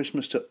 Happy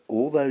Christmas to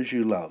all those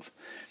you love.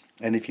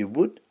 And if you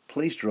would,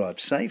 please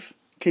drive safe.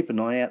 Keep an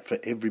eye out for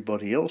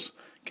everybody else.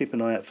 Keep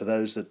an eye out for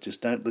those that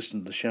just don't listen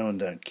to the show and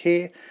don't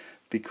care,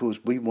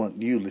 because we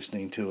want you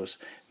listening to us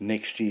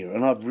next year.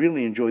 And I've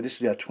really enjoyed,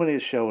 this is our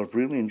 20th show, I've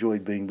really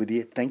enjoyed being with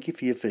you. Thank you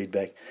for your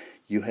feedback.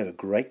 You have a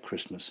great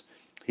Christmas.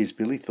 Here's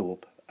Billy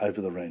Thorpe,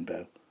 Over the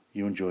Rainbow.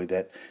 You enjoy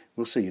that.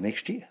 We'll see you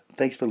next year.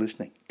 Thanks for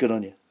listening. Good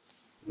on you.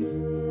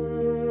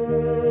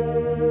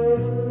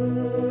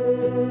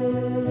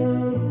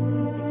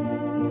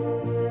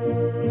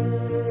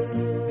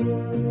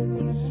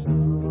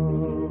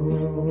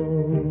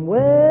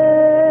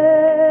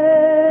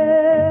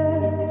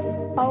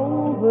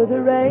 Over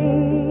the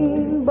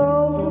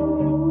rainbow,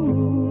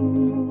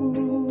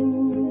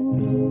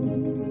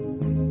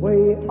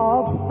 way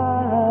up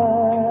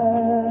high,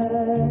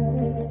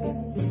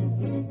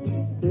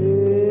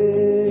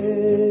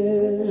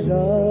 there's a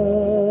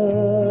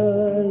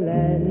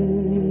land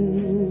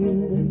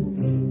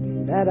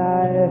that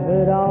I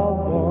heard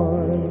of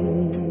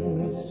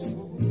once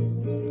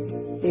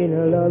in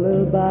a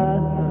lullaby.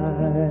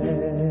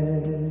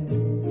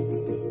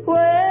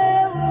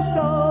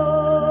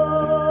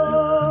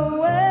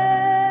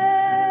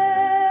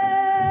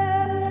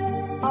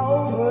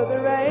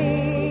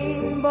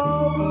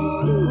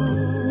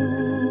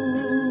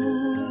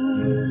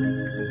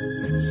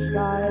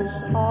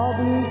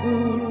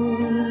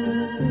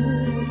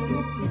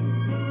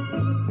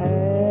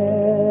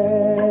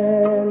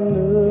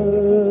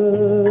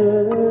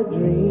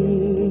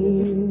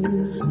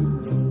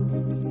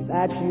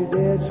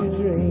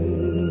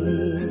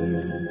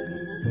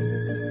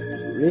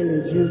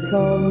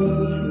 Come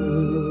true.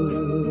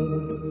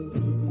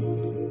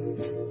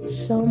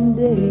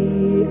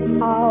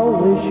 Someday I'll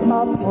wish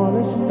upon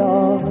a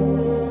star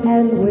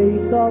and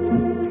wake up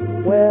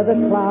where the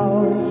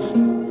clouds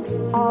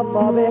are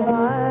far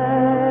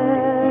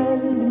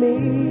behind me.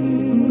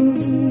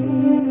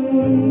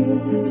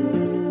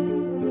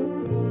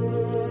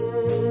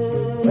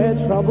 Where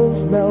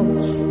troubles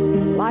melt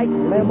like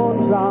lemon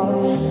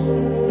drops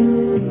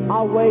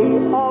away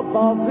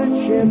above the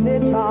chimney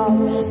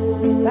tops.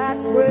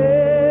 That's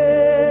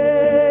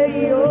where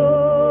you'll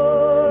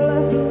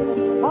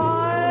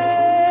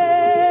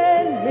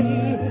find me.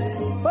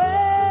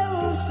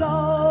 Well,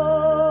 somewhere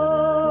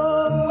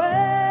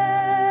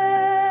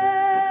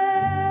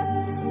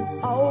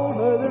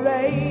over the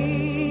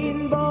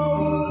rainbow,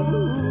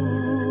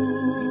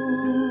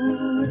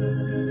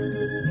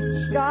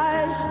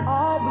 skies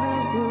are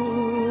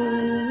blue,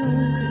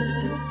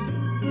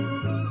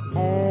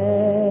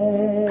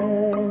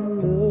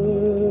 and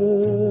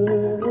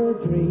the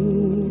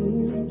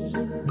dreams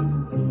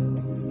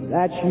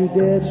that you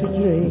dare to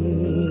dream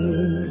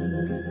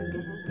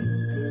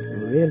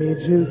really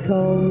do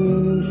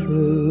come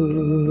true.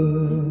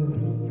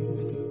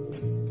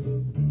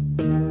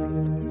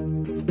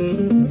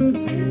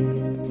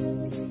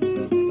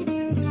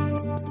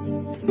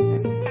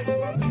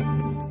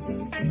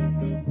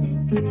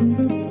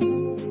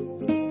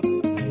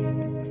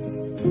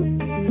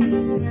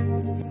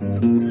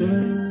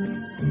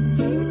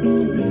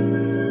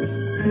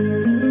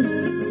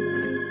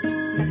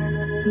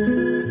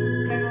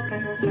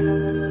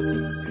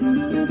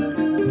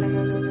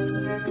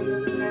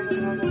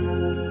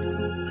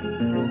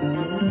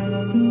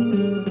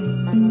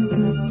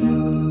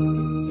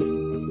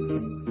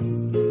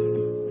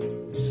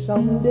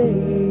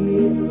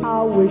 Someday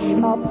I'll wish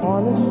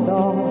upon a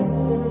star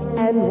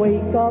and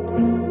wake up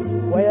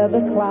where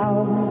the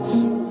clouds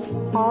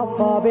are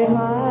far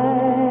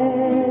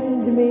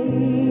behind me.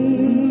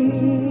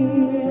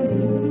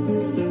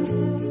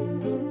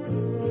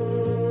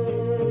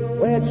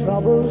 Where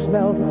troubles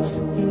melt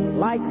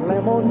like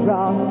lemon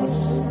drops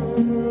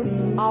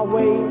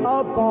away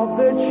above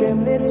the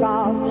chimney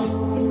tops.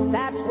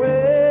 That's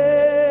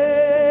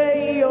where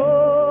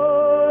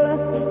you'll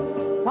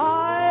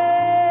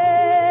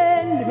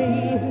find me.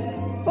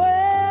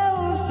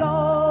 Well,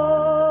 somewhere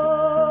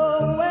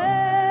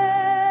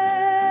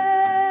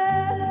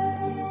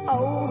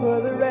over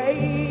the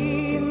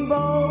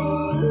rainbow,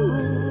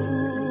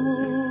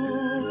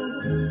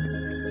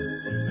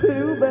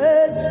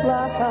 bluebirds fly.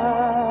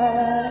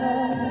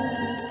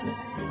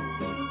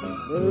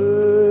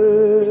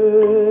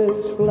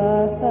 Birds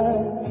fly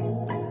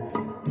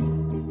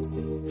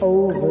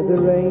over the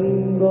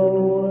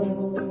rainbow.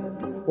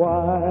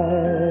 Why,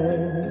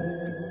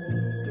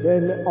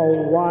 then, oh,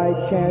 why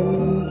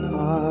can't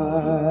I?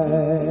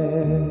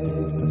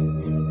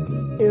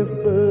 If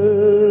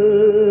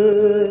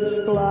birds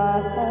fly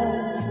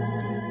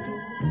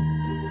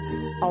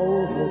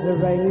over the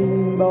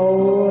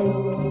rainbow,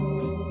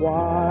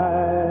 why,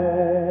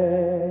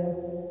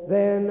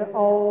 then,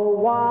 oh,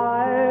 why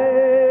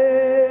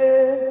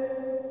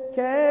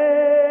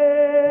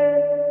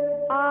can't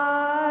I?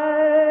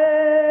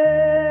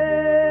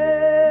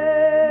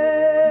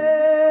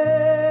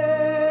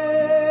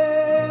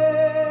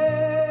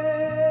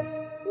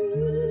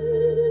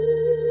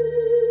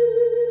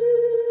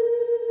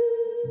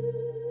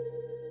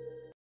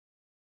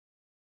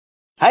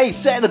 Hey,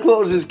 Santa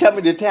Claus is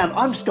coming to town.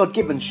 I'm Scott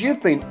Gibbons.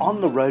 You've been on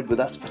the road with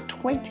us for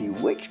 20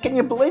 weeks. Can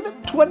you believe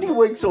it? 20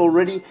 weeks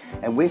already.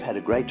 And we've had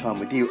a great time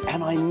with you.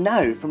 And I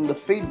know from the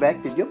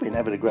feedback that you've been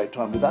having a great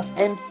time with us.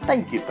 And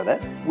thank you for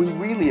that. We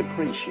really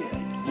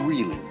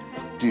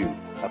do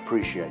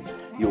appreciate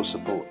your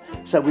support.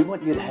 So we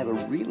want you to have a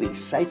really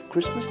safe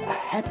Christmas, a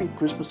happy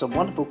Christmas, a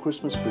wonderful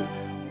Christmas with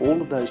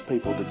all of those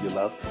people that you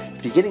love.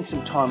 If you're getting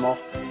some time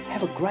off,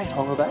 have a great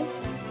holiday.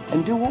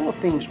 And do all the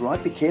things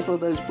right. Be careful of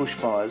those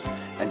bushfires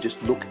and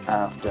just look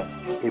after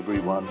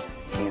everyone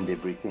and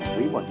everything.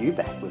 We want you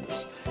back with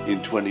us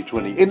in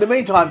 2020. In the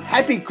meantime,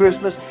 happy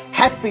Christmas,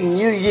 happy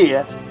New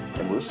Year,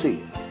 and we'll see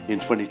you in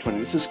 2020.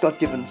 This is Scott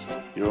Gibbons.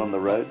 You're on the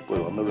road.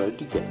 We're on the road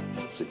together.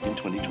 See you in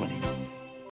 2020.